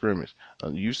line of scrimmage,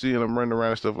 you see him running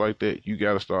around and stuff like that, you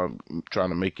got to start trying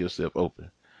to make yourself open.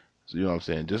 So, you know what I'm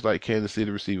saying? Just like Kansas City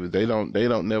receivers, they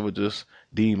don't never just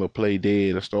deem a play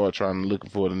dead or start trying to looking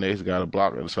for the next guy to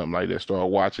block it or something like that. Start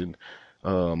watching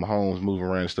Mahomes move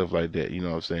around and stuff like that. You know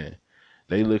what I'm saying?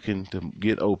 They looking to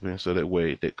get open so that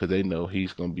way, because they know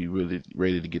he's gonna be really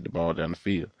ready to get the ball down the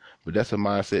field. But that's a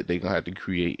mindset they're gonna have to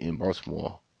create in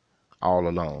Baltimore all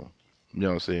along. You know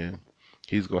what I'm saying?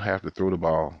 He's gonna have to throw the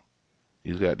ball.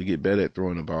 He's got to get better at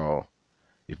throwing the ball.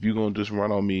 If you're gonna just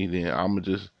run on me, then I'm gonna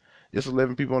just it's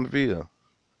 11 people on the field.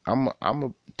 I'm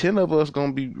a 10 of us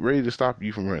gonna be ready to stop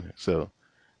you from running. So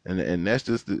and that's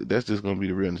just gonna be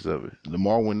the realness of it.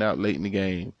 Lamar went out late in the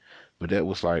game, but that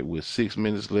was like with 6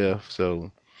 minutes left.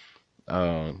 So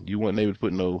you weren't able to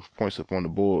put no points up on the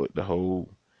board the whole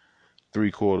 3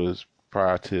 quarters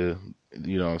prior to,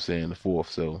 you know what I'm saying, the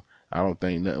fourth. So I don't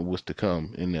think nothing was to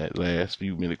come in that last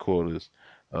few minute quarters.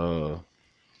 Uh,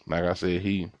 like I said,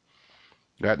 he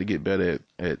got to get better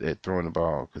at throwing the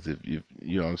ball, because if you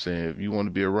know what I'm saying, if you want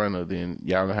to be a runner, then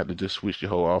y'all gonna have to just switch your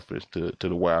whole offense to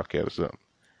the Wildcat or something,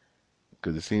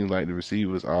 because it seems like the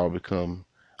receivers all become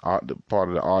the part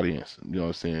of the audience. You know what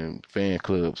I'm saying, fan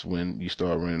clubs when you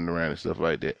start running around and stuff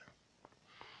like that.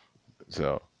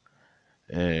 So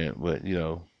but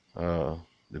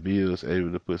the Bills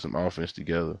able to put some offense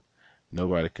together.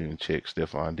 Nobody can check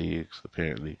Stephon Diggs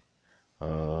apparently.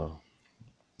 Uh,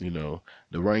 You know,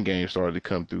 the run game started to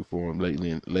come through for them late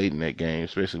in that game,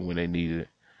 especially when they needed it,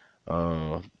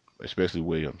 uh, especially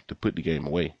Williams to put the game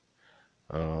away.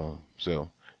 So,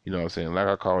 you know what I'm saying? Like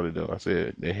I called it though, I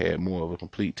said they had more of a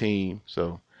complete team.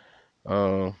 So,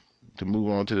 uh, to move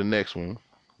on to the next one,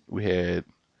 we had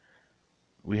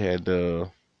the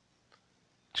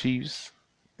Chiefs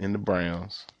and the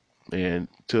Browns. And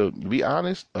to be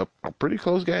honest, a pretty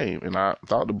close game. And I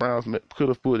thought the Browns could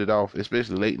have pulled it off,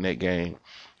 especially late in that game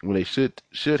when they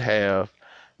should have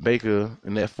Baker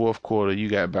in that fourth quarter. You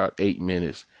got about 8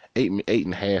 minutes,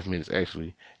 8.5 minutes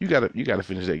actually. You gotta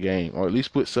finish that game, or at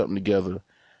least put something together.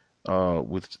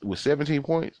 With 17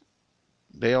 points,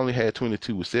 they only had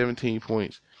 22. With 17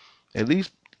 points, at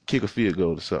least kick a field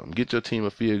goal or something. Get your team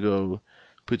a field goal,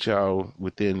 put y'all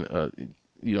within,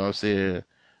 you know what I'm saying,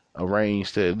 a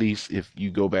range to, at least if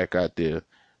you go back out there,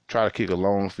 try to kick a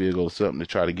long field goal or something to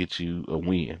try to get you a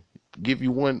win. Give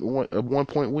you a 1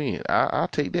 point win. I'll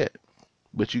take that.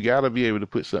 But you got to be able to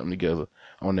put something together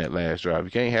on that last drive.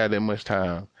 You can't have that much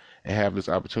time and have this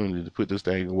opportunity to put this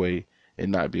thing away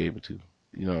and not be able to.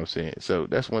 You know what I'm saying? So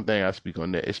that's one thing I speak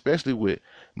on that, especially with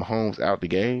Mahomes out the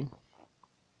game.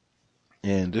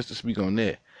 And just to speak on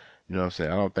that, you know what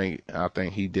I'm saying? I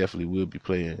think he definitely will be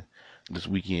playing this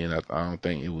weekend. I don't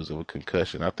think it was of a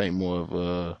concussion. I think more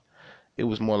of it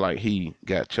was more like he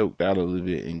got choked out a little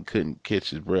bit and couldn't catch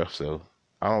his breath. So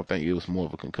I don't think it was more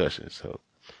of a concussion. So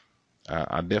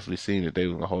I definitely seen that they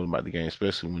were gonna hold him out the game,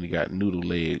 especially when he got noodle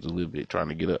legs a little bit trying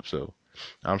to get up. So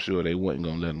I'm sure they wasn't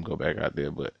gonna let him go back out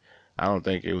there. But I don't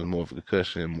think it was more of a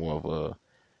concussion, more of a,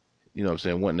 you know what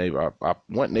I'm saying,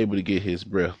 wasn't able to get his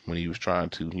breath when he was trying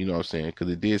to, you know what I'm saying, because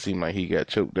it did seem like he got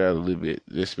choked out a little bit,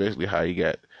 especially how he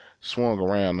got swung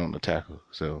around on the tackle.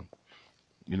 So,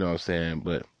 you know what I'm saying,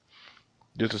 but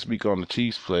just to speak on the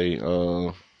Chiefs play,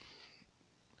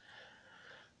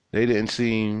 they didn't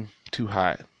seem too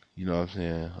hot, you know what I'm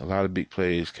saying. A lot of big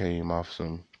plays came off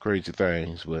some crazy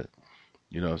things, but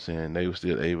you know what I'm saying, they were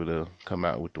still able to come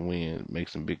out with the win, make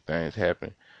some big things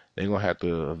happen. They're going to have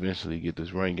to eventually get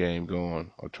this run game going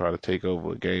or try to take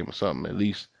over a game or something, at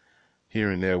least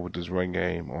here and there with this run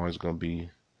game, or it's going to be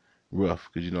rough.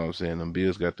 Because, you know what I'm saying, them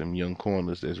Bills got them young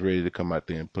corners that's ready to come out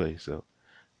there and play. So,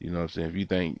 you know what I'm saying, if you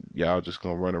think y'all just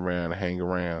going to run around and hang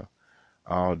around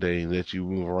all day, let you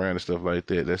move around and stuff like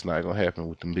that, that's not going to happen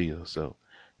with them Bills. So,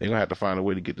 they're going to have to find a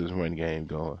way to get this run game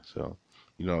going. So,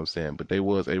 you know what I'm saying, but they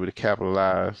was able to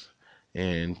capitalize,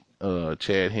 and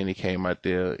Chad Henne came out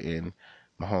there in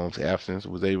Mahomes' absence,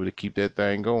 was able to keep that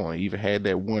thing going. Even had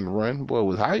that one run, boy,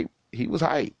 was hype. He was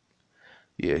hype.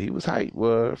 Yeah, he was hype.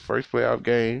 Well, first playoff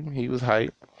game, he was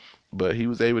hype, but he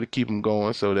was able to keep him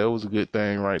going, so that was a good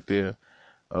thing right there.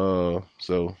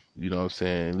 So you know what I'm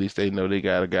saying, at least they know they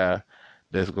got a guy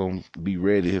that's gonna be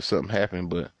ready if something happened,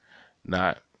 but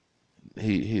not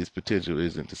his potential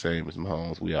isn't the same as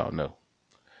Mahomes. We all know.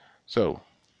 So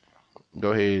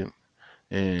go ahead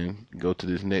and go to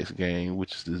this next game,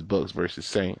 which is this Bucks versus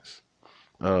Saints.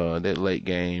 That late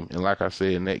game, and like I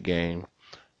said in that game,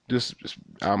 I'm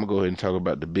gonna go ahead and talk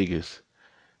about the biggest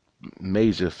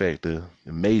major factor,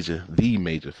 the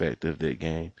major factor of that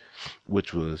game,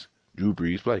 which was Drew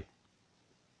Brees' play.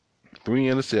 3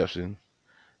 interceptions.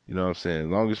 You know what I'm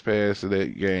saying? Longest pass of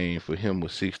that game for him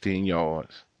was 16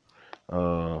 yards.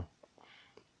 Uh,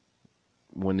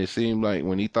 when it seemed like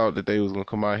when he thought that they was gonna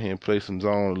come out here and play some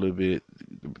zone a little bit,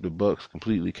 the Bucks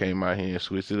completely came out here and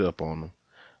switched it up on them.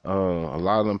 A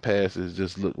lot of them passes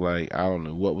just looked like I don't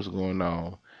know what was going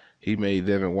on. He made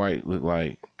Devin White look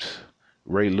like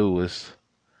Ray Lewis.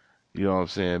 You know what I'm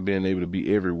saying? Being able to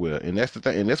be everywhere. And that's the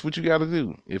thing. And that's what you got to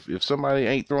do. If somebody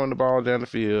ain't throwing the ball down the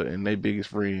field and their biggest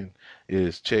friend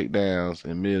is check downs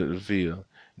in middle of the field,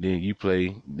 then you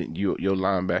play, your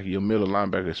linebacker, your middle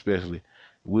linebacker especially,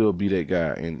 will be that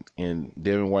guy. And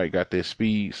Devin White got that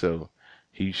speed, so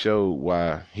he showed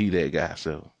why he that guy.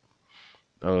 So,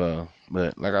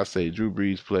 but like I say, Drew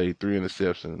Brees played 3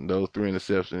 interceptions. Those 3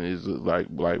 interceptions is like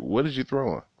what is you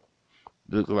throwing?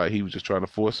 Looked like he was just trying to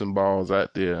force some balls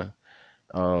out there.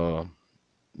 None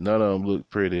of them look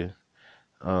pretty.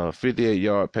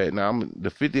 58-yard pass. Now, the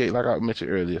 58, like I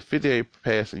mentioned earlier, 58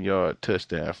 passing yard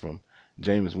touchdown from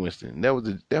Jameis Winston. That was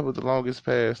the longest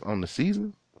pass on the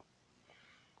season,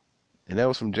 and that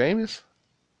was from Jameis.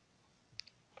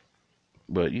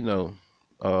 But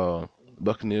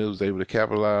Buccaneers was able to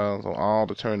capitalize on all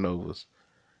the turnovers.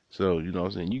 So you know what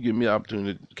I'm saying. You give me the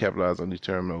opportunity to capitalize on these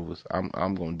turnovers, I'm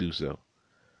gonna do so.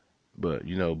 But,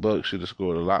 Bucks should have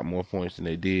scored a lot more points than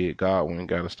they did. Godwin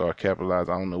got to start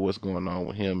capitalizing. I don't know what's going on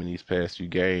with him in these past few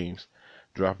games,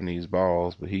 dropping these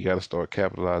balls, but he got to start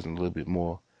capitalizing a little bit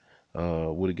more.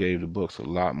 Would have gave the Bucks a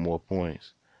lot more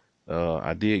points.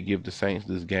 I did give the Saints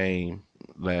this game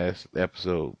last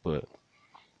episode, but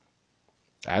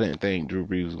I didn't think Drew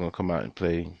Brees was going to come out and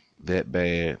play that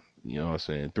bad. You know what I'm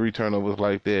saying? 3 turnovers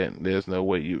like that, there's no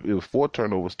way. It was 4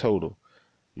 turnovers total.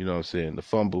 You know what I'm saying? The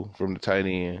fumble from the tight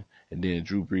end, and then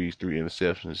Drew Brees 3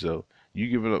 interceptions. So you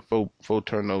giving up four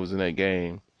turnovers in that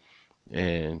game,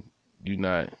 and you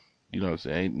not, you know what I'm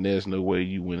saying? There's no way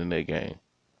you winning that game.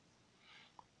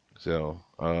 So,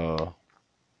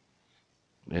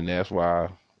 and that's why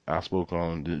I spoke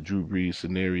on the Drew Brees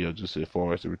scenario, just as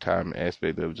far as the retirement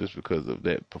aspect of it, just because of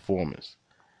that performance.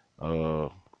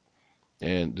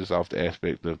 And just off the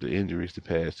aspect of the injuries the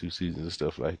past 2 seasons and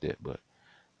stuff like that. But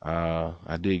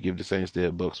I did give the Saints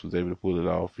that Bucks was able to pull it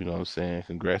off. You know what I'm saying?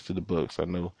 Congrats to the Bucks. I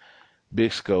know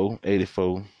Big Skull,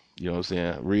 84. You know what I'm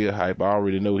saying? Real hype. I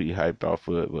already know he hyped off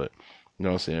of it, but you know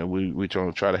what I'm saying? We're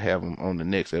trying to try to have him on the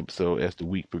next episode as the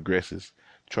week progresses.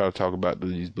 Try to talk about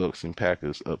these Bucks and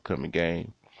Packers upcoming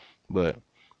game. But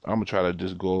I'm gonna try to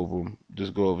just go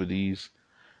over these,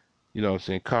 you know what I'm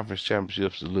saying, conference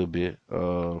championships a little bit.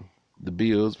 The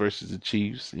Bills versus the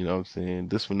Chiefs, you know what I'm saying?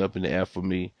 This one up in the air for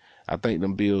me. I think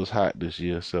them Bills hot this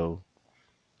year, so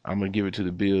I'm gonna give it to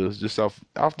the Bills just off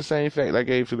the same fact I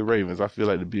gave to the Ravens. I feel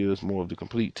like the Bills more of the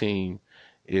complete team.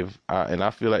 And I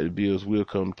feel like the Bills will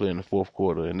come to play in the fourth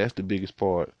quarter, and that's the biggest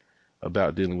part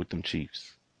about dealing with them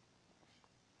Chiefs.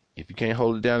 If you can't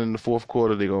hold it down in the fourth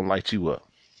quarter, they're gonna light you up.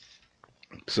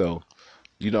 So,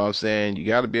 you know what I'm saying? You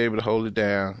got to be able to hold it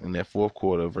down in that fourth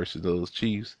quarter versus those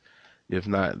Chiefs. If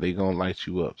not, they're going to light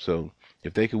you up. So,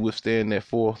 if they can withstand that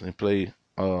fourth and play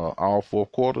all 4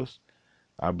 quarters,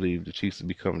 I believe the Chiefs will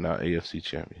be coming out AFC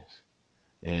champions.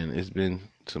 And it's been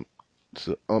some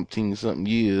umpteen something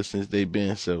years since they've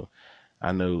been, so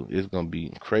I know it's going to be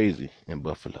crazy in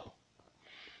Buffalo.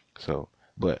 So,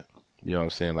 but, you know what I'm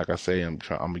saying? Like I say, I'm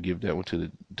going to give that one to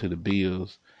the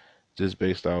Bills. Just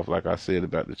based off, like I said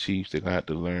about the Chiefs, they're going to have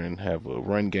to learn have a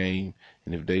run game.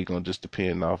 And if they're going to just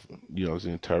depend off, you know what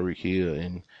I'm saying, Tyreek Hill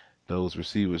and those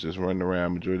receivers just running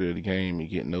around majority of the game and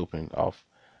getting open off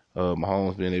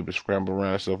Mahomes being able to scramble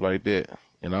around and stuff like that.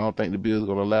 And I don't think the Bills are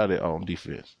going to allow that on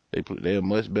defense. They're a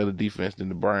much better defense than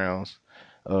the Browns.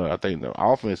 I think the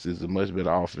offense is a much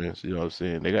better offense. You know what I'm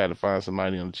saying? They got to find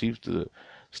somebody on the Chiefs to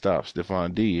stop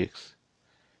Stephon Diggs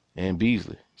and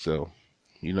Beasley. So,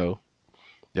 you know,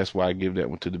 that's why I give that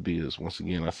one to the Bills. Once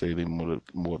again, I say they're more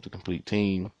of the complete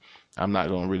team. I'm not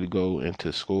going to really go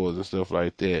into scores and stuff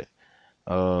like that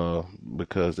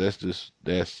because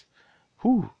that's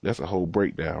a whole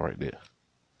breakdown right there.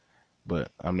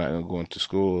 But I'm not going to go into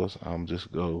scores. I'm just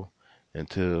go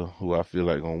into who I feel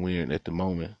like going to win at the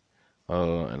moment.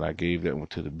 And I gave that one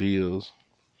to the Bills.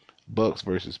 Bucks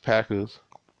versus Packers.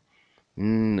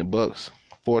 The Bucks,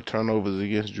 4 turnovers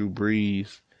against Drew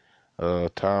Brees.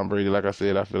 Tom Brady, like I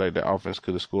said, I feel like the offense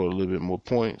could have scored a little bit more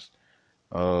points.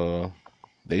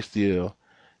 They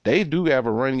do have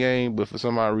a run game, but for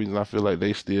some odd reason, I feel like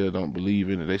they still don't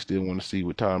believe in it. They still want to see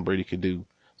what Tom Brady can do,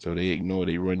 so they ignore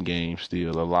their run game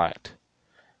still a lot.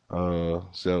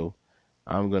 So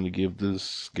I'm going to give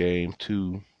this game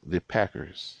to the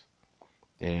Packers.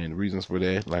 And reasons for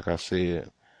that, like I said,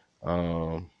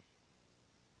 the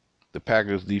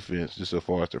Packers defense, just so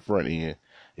far as the front end,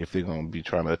 if they're going to be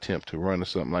trying to attempt to run or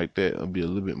something like that, it'll be a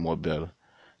little bit more better.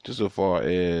 Just so far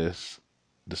as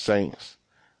the Saints,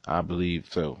 I believe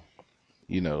so.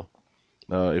 You know,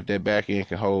 if that back end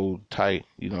can hold tight,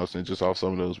 you know, just off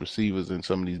some of those receivers and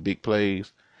some of these big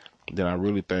plays, then I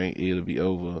really think it'll be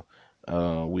over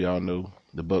We all know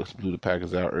the Bucks blew the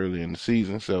Packers out early in the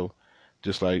season, so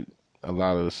just like a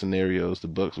lot of the scenarios, the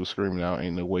Bucks were screaming out,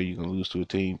 "Ain't no way you can lose to a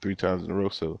team 3 times in a row."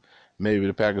 So maybe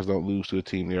the Packers don't lose to a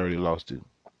team they already lost to,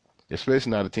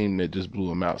 especially not a team that just blew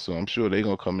them out. So I'm sure they're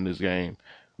gonna come in this game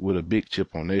with a big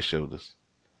chip on their shoulders.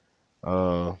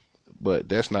 Uh, but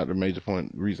that's not the major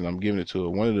point reason I'm giving it to it.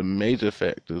 One of the major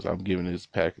factors I'm giving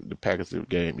the Packers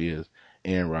game is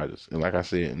Aaron Rodgers. And like I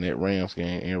said, in that Rams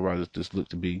game, Aaron Rodgers just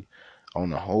looked to be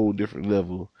on a whole different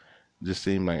level. Just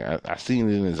seemed like I seen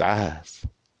it in his eyes.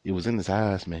 It was in his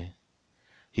eyes, man.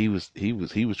 He was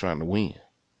trying to win.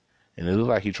 And it looked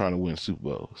like he trying to win the Super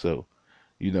Bowl. So,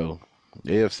 the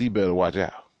AFC better watch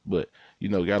out. But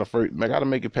gotta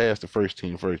make it past the first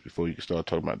team first before you can start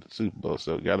talking about the Super Bowl.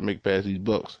 So gotta make it past these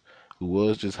Bucks, who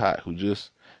was just hot, who just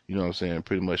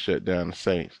pretty much shut down the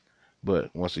Saints.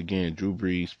 But once again, Drew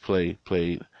Brees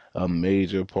played a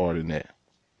major part in that.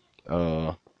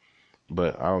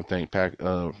 But I don't think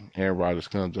Aaron Rodgers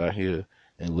comes out here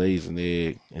and lays an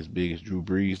egg as big as Drew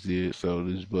Brees did. So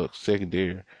this Bucks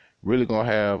secondary really gonna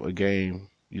have a game.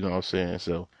 You know what I'm saying?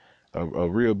 So a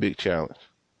real big challenge.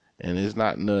 And it's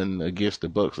not nothing against the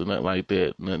Bucks or nothing like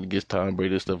that, nothing against Tom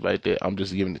Brady and stuff like that. I'm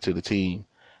just giving it to the team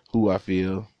who I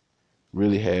feel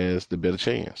really has the better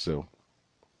chance. So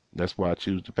that's why I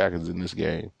choose the Packers in this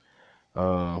game.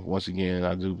 Once again,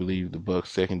 I do believe the Bucks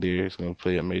secondary is going to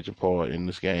play a major part in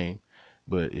this game.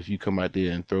 But if you come out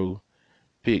there and throw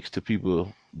picks to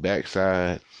people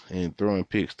backside and throwing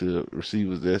picks to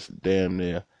receivers that's damn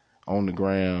near on the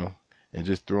ground and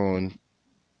just throwing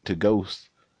to ghosts,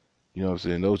 you know what I'm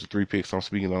saying? Those are 3 picks I'm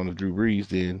speaking on of Drew Brees.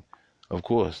 Then, of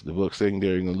course, the Bucs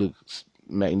secondary gonna look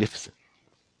magnificent.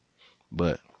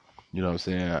 But you know what I'm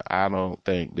saying? I don't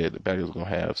think that the Packers are gonna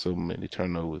have so many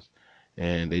turnovers,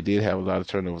 and they did have a lot of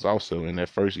turnovers also in that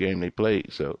first game they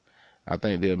played. So I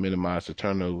think they'll minimize the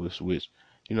turnovers, which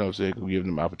you know what I'm saying, will give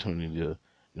them opportunity to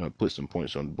put some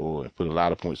points on the board, put a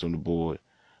lot of points on the board.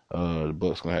 The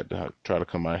Bucs gonna have to try to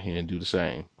come out here and do the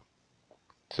same.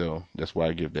 So that's why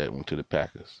I give that one to the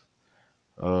Packers.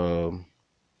 Um,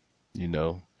 you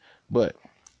know. But,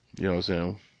 you know what I'm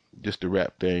saying, just to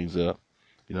wrap things up,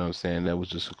 you know what I'm saying, that was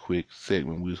just a quick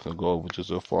segment we was going to go over just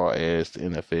so far as the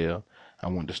NFL. I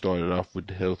wanted to start it off with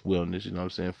the health wellness, you know what I'm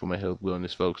saying, for my health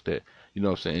wellness folks that, you know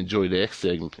what I'm saying, enjoy that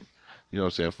segment, you know what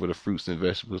I'm saying, for the fruits and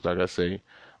vegetables, like I say.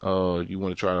 You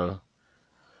want to try to,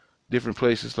 different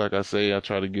places, like I say, I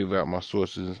try to give out my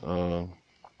sources.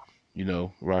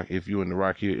 If you're in the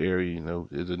Rock Hill area,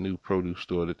 there's a new produce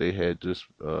store that they had just,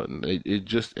 it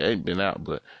just ain't been out,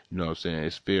 but, you know what I'm saying,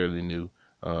 it's fairly new,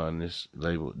 and it's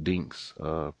labeled Dink's,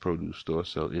 produce store,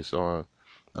 so it's on,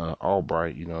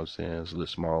 Albright, you know what I'm saying, it's a little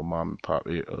small mom and pop,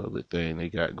 little thing they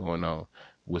got going on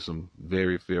with some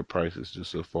very fair prices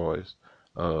just so far as,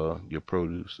 your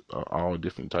produce, all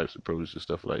different types of produce and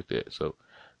stuff like that, so,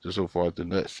 just so far as the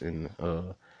nuts and,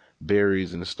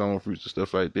 berries and the stone fruits and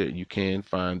stuff like that you can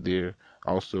find there.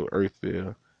 Also,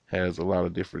 Earthville has a lot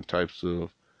of different types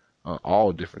of,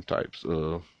 all different types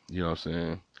of, you know what I'm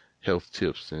saying, health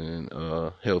tips and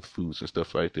health foods and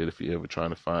stuff like that if you're ever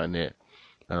trying to find that.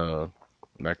 Uh,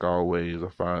 like always, I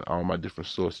find all my different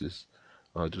sources,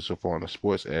 just so far on the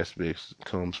sports aspects,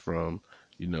 comes from,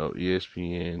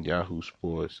 ESPN, Yahoo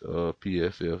Sports,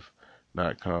 PFF.com,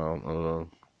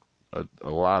 a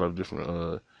lot of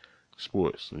different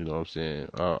sports, you know what I'm saying?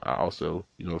 I also,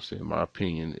 you know what I'm saying, my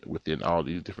opinion within all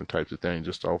these different types of things,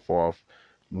 just off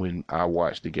when I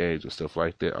watch the games and stuff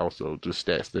like that. Also, just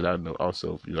stats that I know,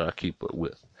 also, I keep up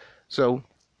with. So,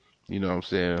 you know what I'm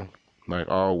saying? Like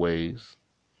always,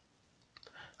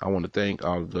 I want to thank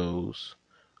all of those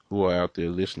who are out there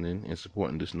listening and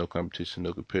supporting this no competition,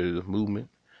 no competitive movement.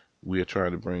 We are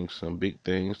trying to bring some big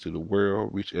things to the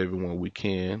world, reach everyone we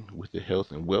can with the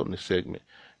health and wellness segment.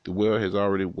 The world has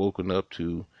already woken up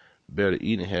to better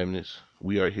eating habits.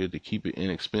 We are here to keep it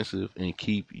inexpensive and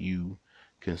keep you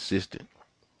consistent,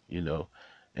 you know.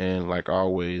 And like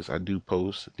always, I do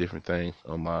post different things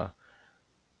on my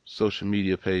social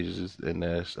media pages, and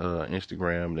that's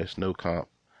Instagram, that's No Comp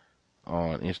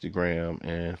on Instagram,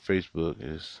 and Facebook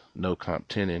is No Comp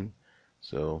Tenin.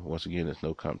 So once again, it's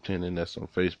No Comp Tenin. That's on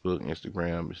Facebook.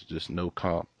 Instagram is just No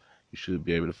Comp. You should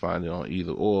be able to find it on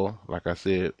either or. Like I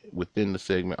said, within the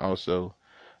segment also,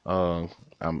 I'm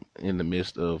in the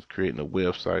midst of creating a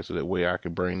website so that way I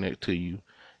can bring that to you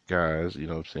guys. You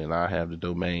know what I'm saying? I have the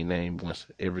domain name once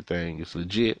everything is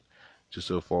legit, just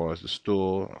so far as the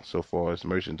store, so far as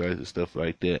merchandise and stuff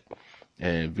like that,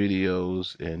 and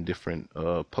videos and different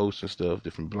posts and stuff,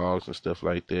 different blogs and stuff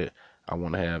like that. I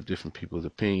want to have different people's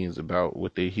opinions about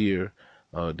what they hear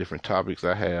different topics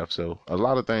I have. So a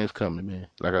lot of things coming, man.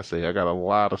 Like I say, I got a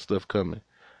lot of stuff coming.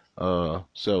 So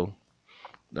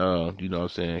you know what I'm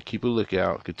saying? Keep a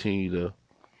lookout. Continue to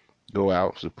go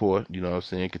out, support, you know what I'm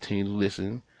saying? Continue to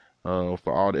listen. For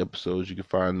all the episodes, you can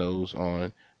find those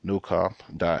on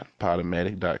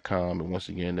nocomp.podomatic.com. And once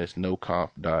again, that's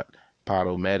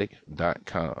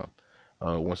nocomp.podomatic.com.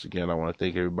 Once again, I want to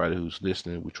thank everybody who's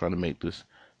listening. We're trying to make this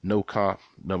No Comp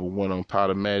 #1 on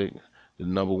Podomatic, the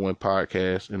 #1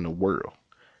 podcast in the world.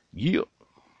 Yeah.